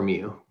coming from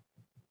you.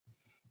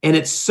 And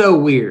it's so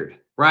weird,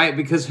 right?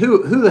 Because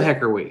who the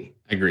heck are we?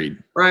 Agreed.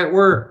 Right.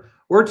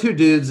 We're two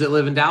dudes that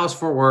live in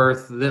Dallas-Fort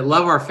Worth, that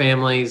love our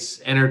families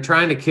and are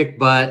trying to kick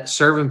butt,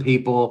 serving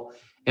people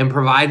and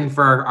providing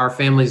for our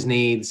family's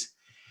needs.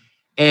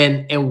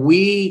 And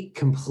we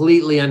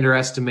completely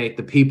underestimate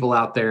the people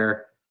out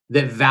there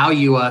that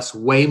value us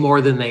way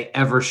more than they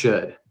ever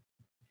should.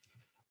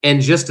 And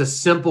just a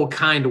simple,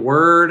 kind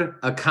word,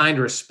 a kind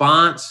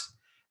response,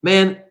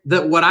 man,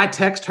 that what I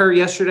text her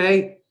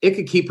yesterday, it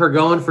could keep her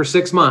going for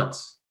 6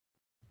 months.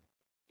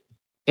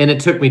 And it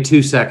took me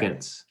 2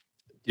 seconds.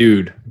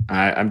 Dude,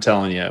 I'm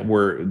telling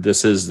you,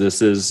 this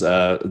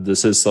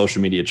is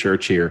social media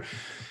church here.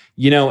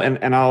 You know,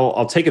 and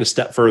I'll take it a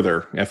step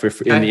further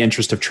if in the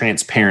interest of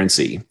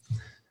transparency.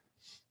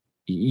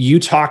 You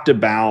talked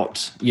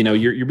about,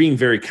 you're being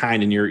very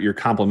kind and you're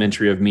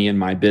complimentary of me and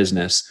my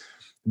business,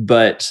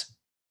 but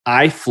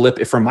I flip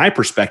it from my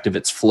perspective.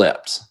 It's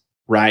flipped,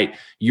 right?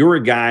 You're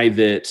a guy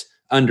that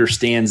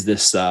understands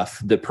this stuff,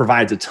 that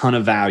provides a ton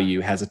of value,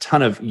 has a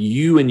ton of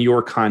you and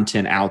your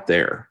content out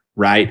there,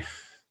 right?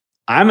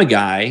 I'm a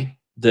guy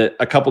that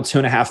a couple,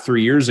 2.5,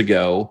 3 years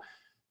ago,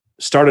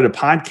 started a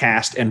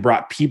podcast and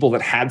brought people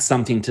that had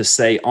something to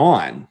say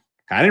on.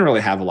 I didn't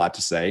really have a lot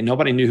to say.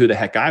 Nobody knew who the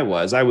heck I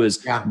was. I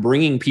was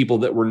bringing people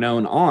that were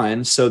known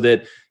on so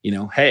that,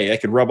 hey, I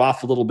could rub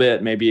off a little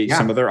bit. Maybe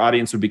some of their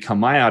audience would become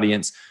my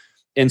audience.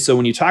 And so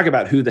when you talk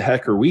about who the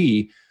heck are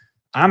we,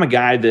 I'm a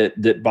guy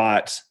that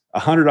bought a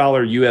 $100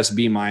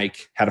 USB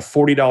mic, had a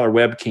 $40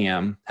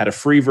 webcam, had a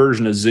free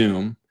version of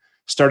Zoom,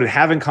 started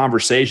having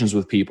conversations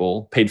with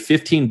people, paid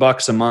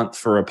 $15 a month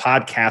for a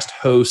podcast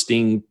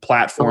hosting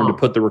platform to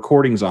put the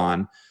recordings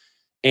on.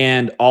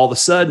 And all of a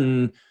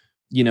sudden,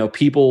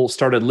 people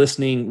started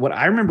listening. What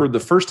I remember the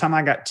first time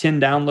I got 10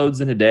 downloads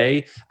in a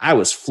day, I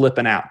was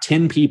flipping out.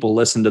 10 people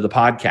listened to the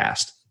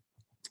podcast.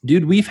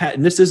 Dude, we've had,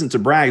 and this isn't to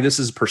brag, this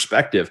is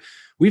perspective.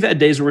 We've had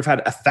days where we've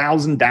had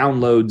 1,000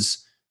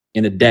 downloads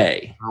in a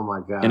day. Oh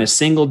my God. In a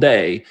single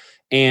day.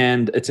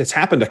 And it's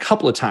happened a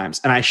couple of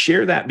times. And I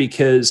share that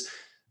because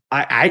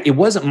it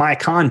wasn't my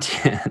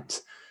content.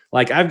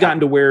 Like, I've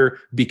gotten to where,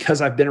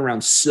 because I've been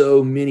around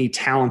so many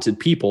talented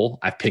people,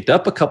 I've picked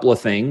up a couple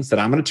of things that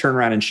I'm going to turn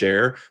around and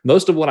share.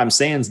 Most of what I'm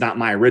saying is not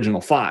my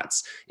original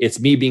thoughts. It's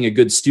me being a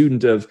good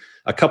student of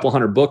a couple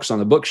hundred books on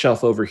the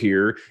bookshelf over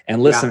here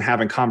and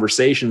having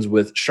conversations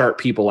with sharp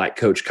people like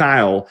Coach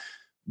Kyle.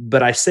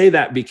 But I say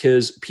that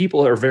because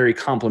people are very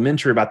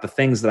complimentary about the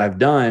things that I've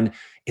done.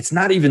 It's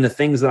not even the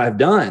things that I've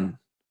done.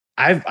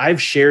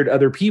 I've shared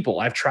other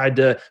people. I've tried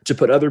to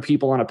put other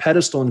people on a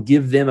pedestal and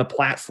give them a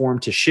platform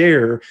to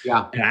share.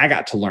 Yeah. And I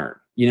got to learn,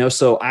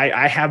 so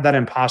I have that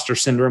imposter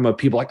syndrome of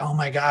people like, oh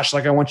my gosh,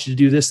 like, I want you to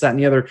do this, that, and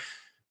the other.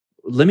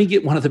 Let me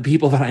get one of the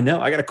people that I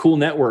know. I got a cool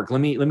network.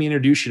 Let me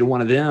introduce you to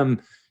one of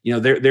them.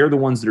 They're the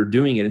ones that are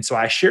doing it. And so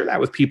I share that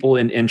with people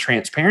in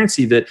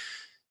transparency, that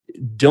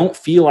don't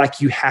feel like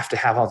you have to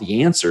have all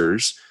the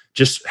answers.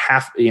 Just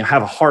have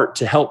a heart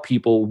to help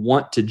people,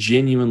 want to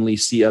genuinely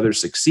see others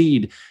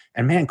succeed.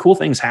 And man, cool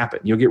things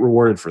happen. You'll get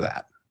rewarded for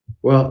that.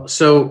 Well,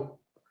 so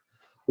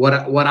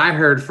what I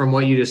heard from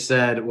what you just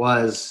said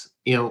was,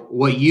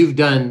 what you've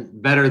done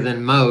better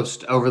than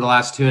most over the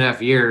last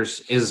 2.5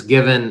 years is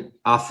given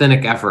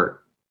authentic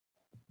effort.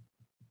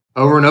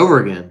 over and over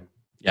again.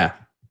 Yeah.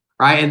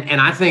 Right. And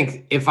I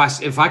think if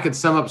I could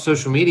sum up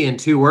social media in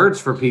 2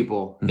 words for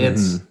people,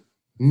 it's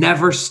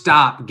never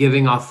stop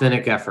giving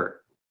authentic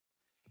effort,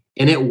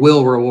 and it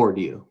will reward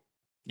you.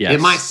 Yes. It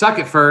might suck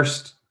at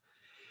first,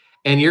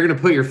 and you're going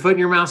to put your foot in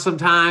your mouth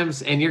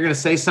sometimes, and you're going to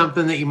say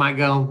something that you might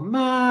go,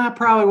 I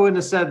probably wouldn't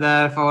have said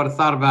that if I would have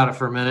thought about it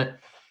for a minute,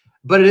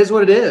 but it is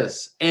what it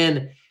is.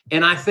 And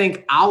I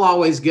think I'll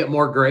always get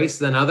more grace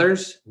than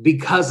others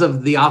because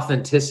of the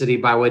authenticity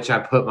by which I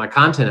put my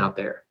content out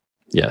there.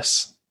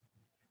 Yes.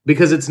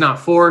 Because it's not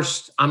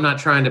forced. I'm not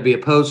trying to be a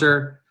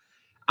poser.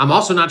 I'm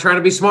also not trying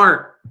to be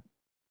smart.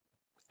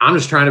 I'm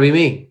just trying to be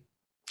me.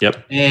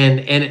 Yep. And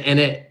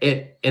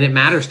it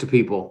matters to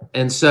people.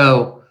 And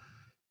so,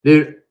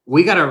 dude,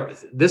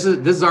 this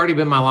has already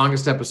been my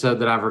longest episode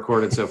that I've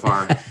recorded so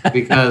far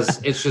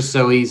because it's just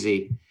so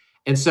easy.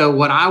 And so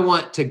what I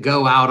want to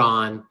go out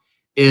on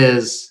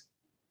is,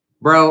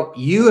 bro,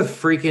 you have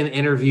freaking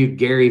interviewed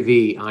Gary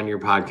Vee on your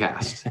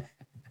podcast.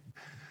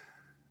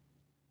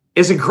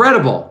 It's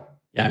incredible.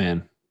 Yeah,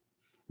 man.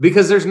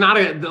 Because there's not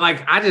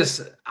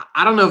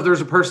I don't know if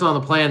there's a person on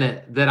the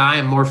planet that I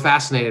am more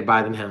fascinated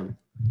by than him.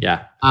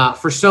 Yeah.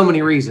 For so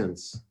many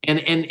reasons.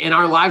 And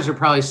our lives are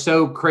probably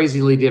so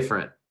crazily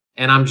different.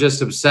 And I'm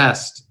just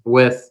obsessed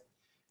with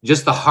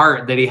just the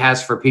heart that he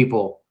has for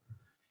people.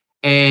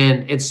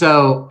 And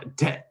so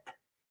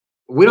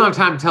we don't have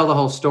time to tell the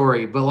whole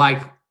story, but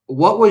like,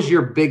 what was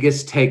your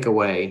biggest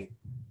takeaway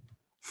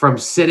from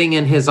sitting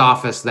in his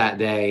office that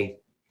day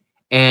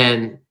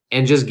and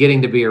just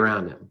getting to be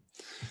around him?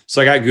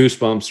 So I got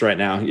goosebumps right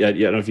now. Yeah, I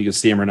don't know if you can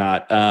see him or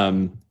not,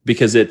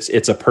 because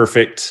it's a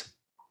perfect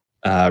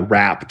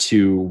wrap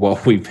to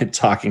what we've been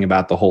talking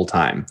about the whole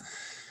time.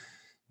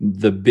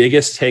 The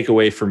biggest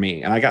takeaway for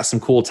me, and I got some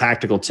cool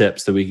tactical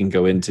tips that we can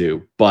go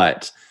into,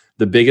 but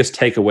the biggest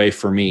takeaway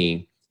for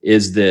me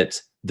is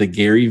that the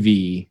Gary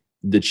Vee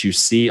that you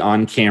see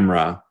on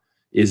camera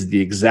is the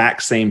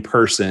exact same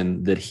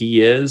person that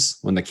he is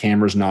when the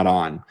camera's not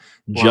on.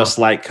 Wow. Just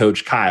like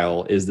Coach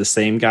Kyle is the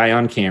same guy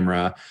on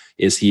camera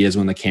as he is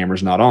when the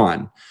camera's not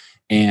on.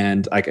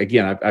 And like,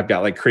 again, I've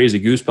got like crazy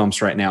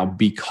goosebumps right now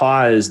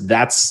because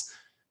that's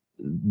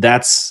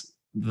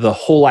the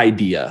whole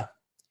idea.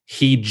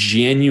 He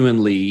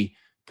genuinely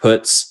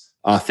puts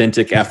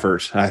authentic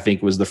effort, I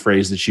think was the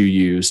phrase that you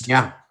used.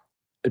 Yeah.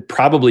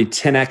 Probably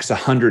 10x,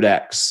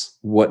 100x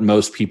what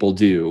most people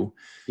do.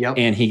 Yep.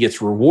 And he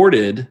gets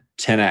rewarded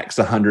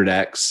 10x,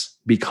 100x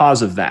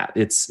because of that.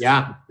 It's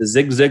the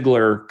Zig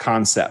Ziglar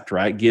concept,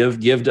 right? Give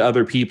to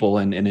other people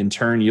and in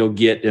turn you'll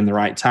get in the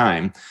right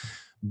time.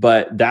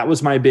 But that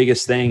was my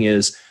biggest thing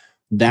is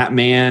that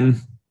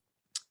man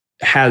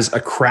has a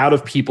crowd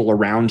of people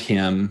around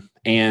him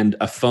and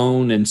a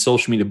phone and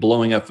social media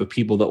blowing up with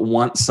people that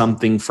want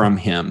something from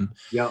him.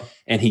 Yep.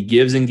 And he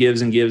gives and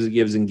gives and gives and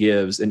gives and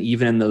gives. And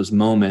even in those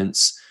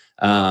moments,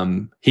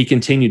 he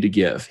continued to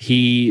give.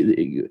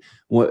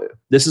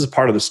 This is a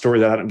part of the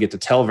story that I don't get to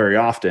tell very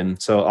often.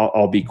 So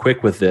I'll be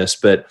quick with this,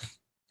 but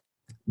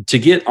to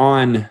get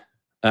on,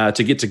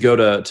 to go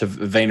to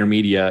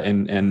VaynerMedia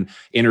and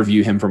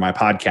interview him for my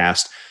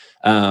podcast.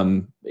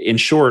 In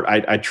short,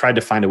 I tried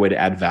to find a way to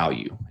add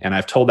value, and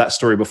I've told that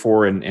story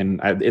before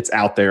and it's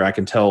out there. I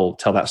can tell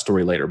that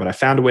story later, but I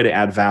found a way to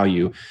add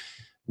value.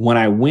 When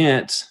I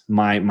went,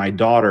 my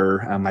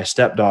daughter, my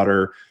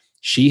stepdaughter,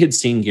 she had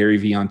seen Gary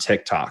Vee on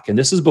TikTok, and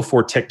this is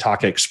before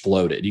TikTok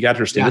exploded. You got to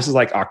understand, This is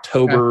like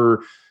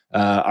October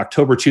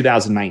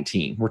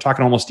 2019. We're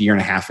talking almost a year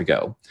and a half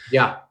ago.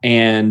 Yeah.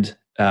 And,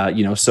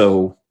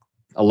 so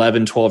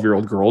 11,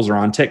 12-year-old girls are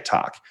on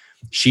TikTok.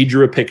 She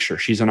drew a picture.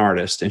 She's an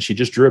artist, and she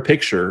just drew a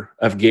picture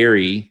of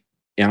Gary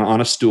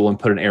on a stool and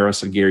put an arrow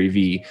of Gary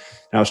Vee.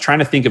 And I was trying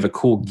to think of a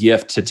cool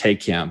gift to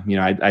take him.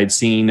 I'd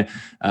seen,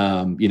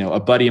 a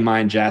buddy of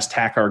mine, Jazz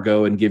Tackar,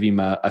 go and give him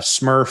a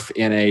Smurf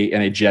in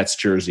a Jets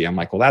jersey. I'm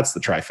like, well, that's the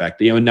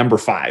trifecta, number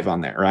 5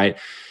 on there. Right.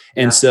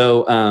 Yeah. And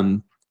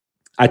so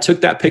I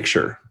took that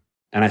picture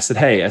and I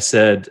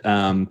said,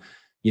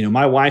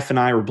 my wife and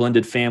I were a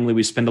blended family.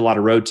 We spend a lot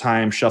of road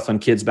time shuffling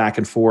kids back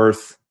and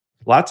forth.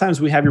 A lot of times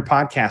we have your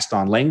podcast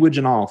on, language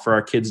and all, for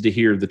our kids to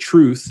hear the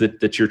truth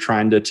that you're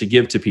trying to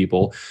give to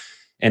people.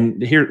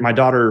 And here, my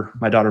daughter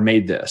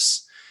made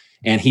this,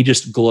 and he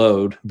just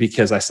glowed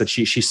because I said,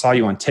 she saw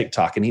you on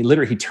TikTok, and he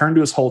turned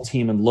to his whole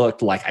team and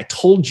looked like, I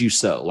told you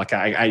so. Like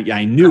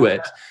I knew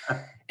it.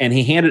 And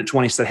he handed it to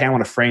one. He said, hey, I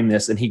want to frame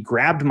this. And he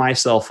grabbed my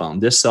cell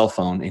phone,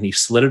 and he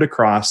slid it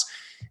across.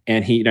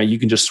 And you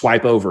can just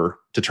swipe over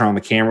to turn on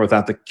the camera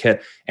without the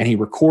kit. And he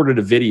recorded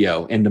a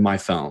video into my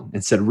phone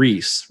and said,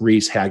 Reese,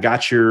 hey, I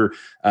got your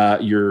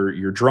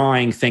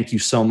drawing. Thank you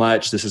so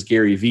much. This is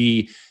Gary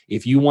Vee.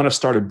 If you want to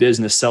start a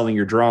business selling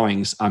your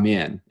drawings, I'm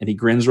in. And he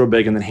grins real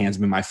big and then hands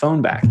me my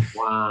phone back.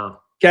 Wow.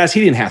 Guys, he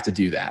didn't have to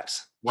do that.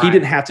 Right. He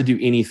didn't have to do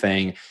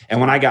anything. And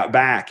when I got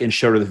back and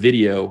showed her the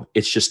video,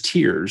 it's just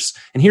tears.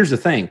 And here's the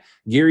thing.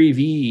 Gary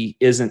Vee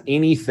isn't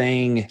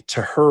anything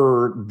to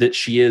her that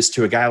she is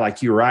to a guy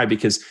like you or I,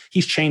 because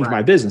he's changed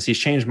my business. He's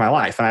changed my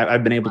life. And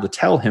I've been able to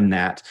tell him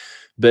that.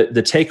 But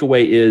the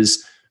takeaway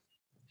is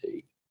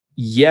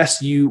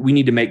yes, we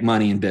need to make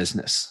money in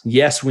business.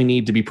 Yes, we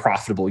need to be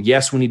profitable.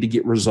 Yes, we need to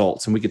get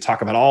results. And we could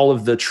talk about all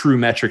of the true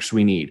metrics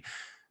we need.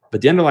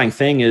 But the underlying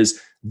thing is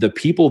the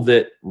people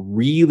that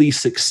really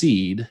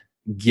succeed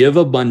give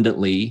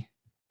abundantly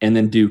and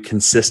then do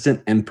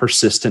consistent and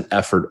persistent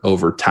effort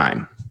over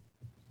time.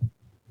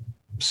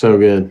 So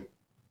good.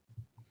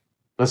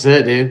 That's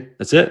it, dude.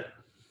 That's it.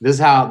 This is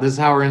how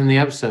we're ending the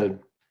episode.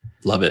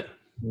 Love it.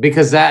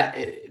 Because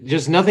that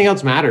just nothing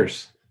else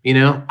matters. You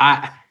know,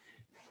 I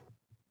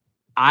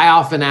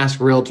often ask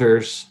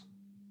realtors,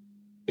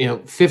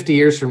 50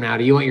 years from now,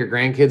 do you want your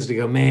grandkids to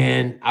go,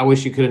 man, I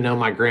wish you could have known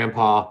my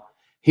grandpa.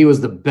 He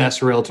was the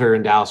best realtor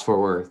in Dallas-Fort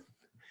Worth.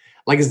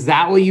 Like, is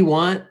that what you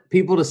want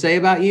people to say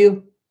about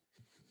you?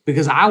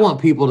 Because I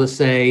want people to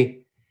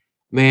say,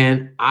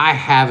 man, I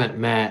haven't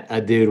met a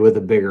dude with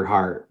a bigger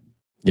heart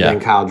than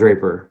Kyle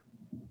Draper.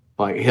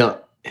 Like,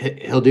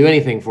 he'll do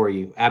anything for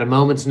you at a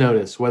moment's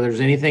notice, whether there's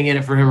anything in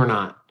it for him or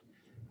not,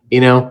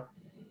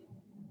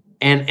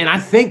 And I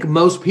think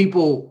most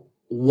people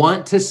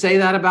want to say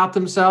that about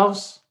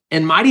themselves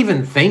and might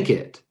even think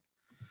it,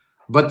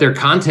 but their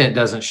content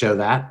doesn't show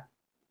that,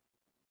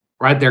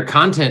 right? Their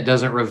content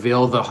doesn't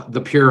reveal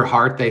the pure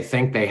heart they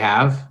think they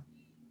have.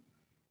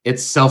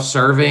 It's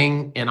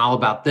self-serving and all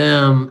about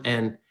them.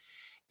 And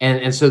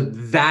so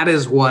that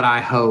is what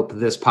I hope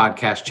this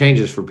podcast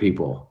changes for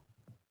people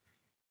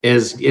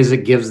is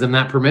it gives them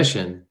that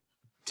permission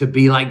to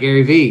be like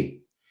Gary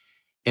Vee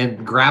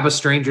and grab a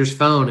stranger's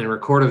phone and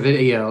record a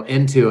video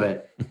into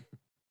it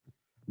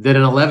that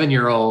an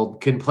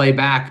 11-year-old can play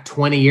back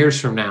 20 years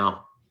from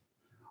now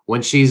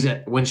when she's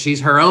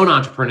her own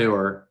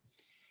entrepreneur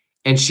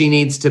and she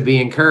needs to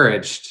be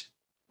encouraged.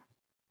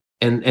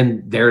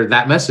 And there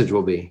that message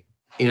will be,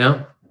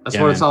 that's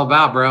what it's all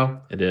about,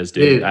 bro. It is,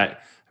 dude. I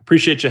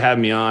appreciate you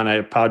having me on. I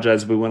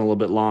apologize if we went a little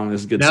bit long.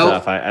 This is good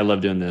stuff. I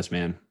love doing this,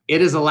 man. It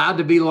is allowed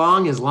to be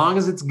long as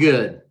it's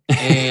good.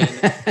 And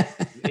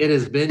it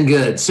has been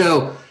good.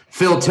 So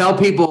Phil, tell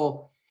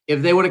people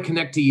if they want to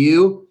connect to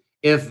you,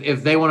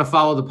 if they want to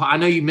follow I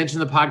know you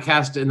mentioned the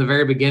podcast in the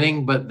very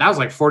beginning, but that was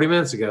like 40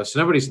 minutes ago. So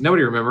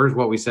nobody remembers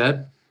what we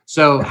said.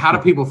 So how do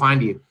people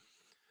find you?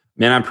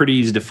 Man, I'm pretty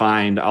easy to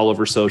find all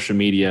over social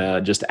media,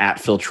 just at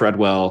Phil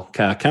Treadwell.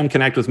 Come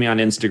connect with me on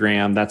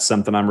Instagram. That's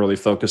something I'm really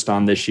focused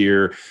on this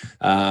year.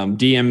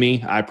 DM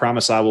me. I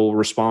promise I will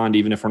respond,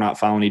 even if we're not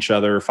following each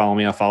other. Follow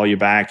me, I'll follow you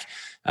back.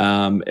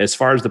 As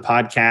far as the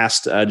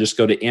podcast, just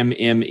go to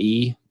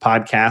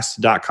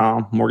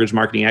mmepodcast.com, Mortgage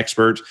Marketing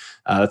Expert.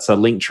 That's a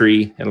link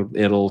tree.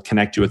 It'll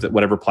connect you with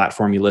whatever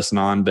platform you listen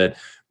on. But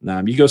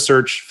you go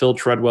search Phil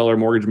Treadwell or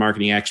Mortgage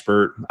Marketing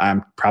Expert.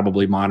 I'm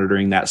probably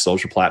monitoring that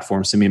social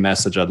platform. Send me a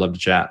message. I'd love to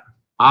chat.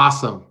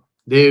 Awesome.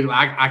 Dude,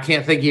 I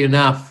can't thank you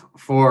enough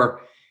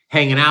for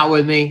hanging out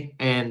with me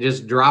and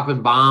just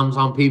dropping bombs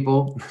on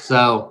people.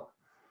 So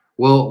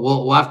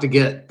we'll have to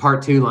get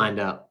part 2 lined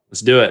up. Let's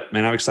do it,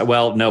 man. I'm excited.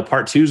 Well, no,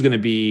 part 2 is going to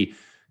be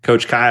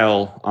Coach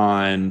Kyle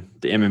on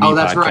the MME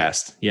podcast.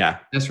 Right. Yeah,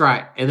 that's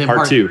right. And then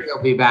part 2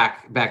 will be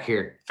back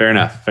here. Fair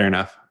enough.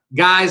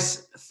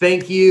 Guys,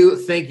 thank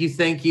you.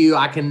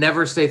 I can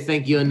never say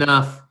thank you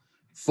enough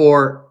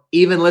for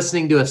even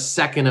listening to a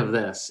second of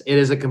this. It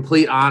is a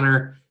complete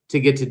honor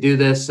to get to do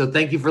this. So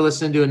thank you for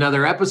listening to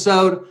another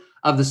episode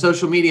of the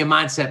Social Media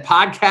Mindset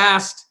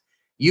Podcast.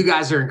 You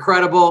guys are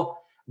incredible.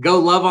 Go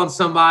love on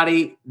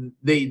somebody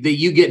that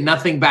you get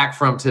nothing back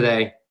from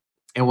today.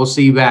 And we'll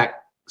see you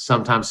back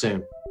sometime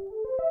soon.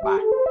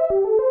 Bye.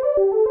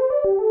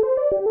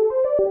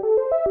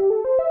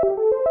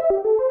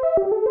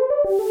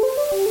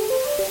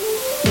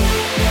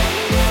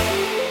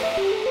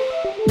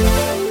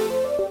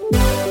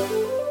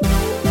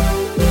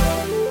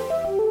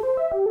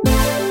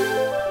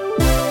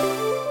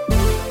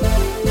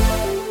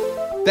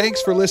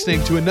 Thanks for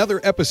listening to another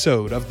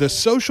episode of the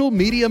Social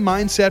Media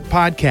Mindset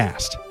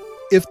Podcast.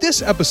 If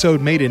this episode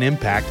made an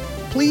impact,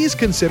 please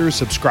consider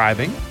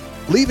subscribing,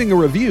 leaving a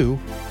review,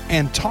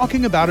 and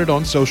talking about it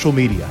on social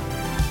media.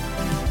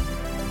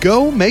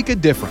 Go make a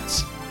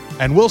difference,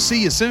 and we'll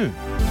see you soon.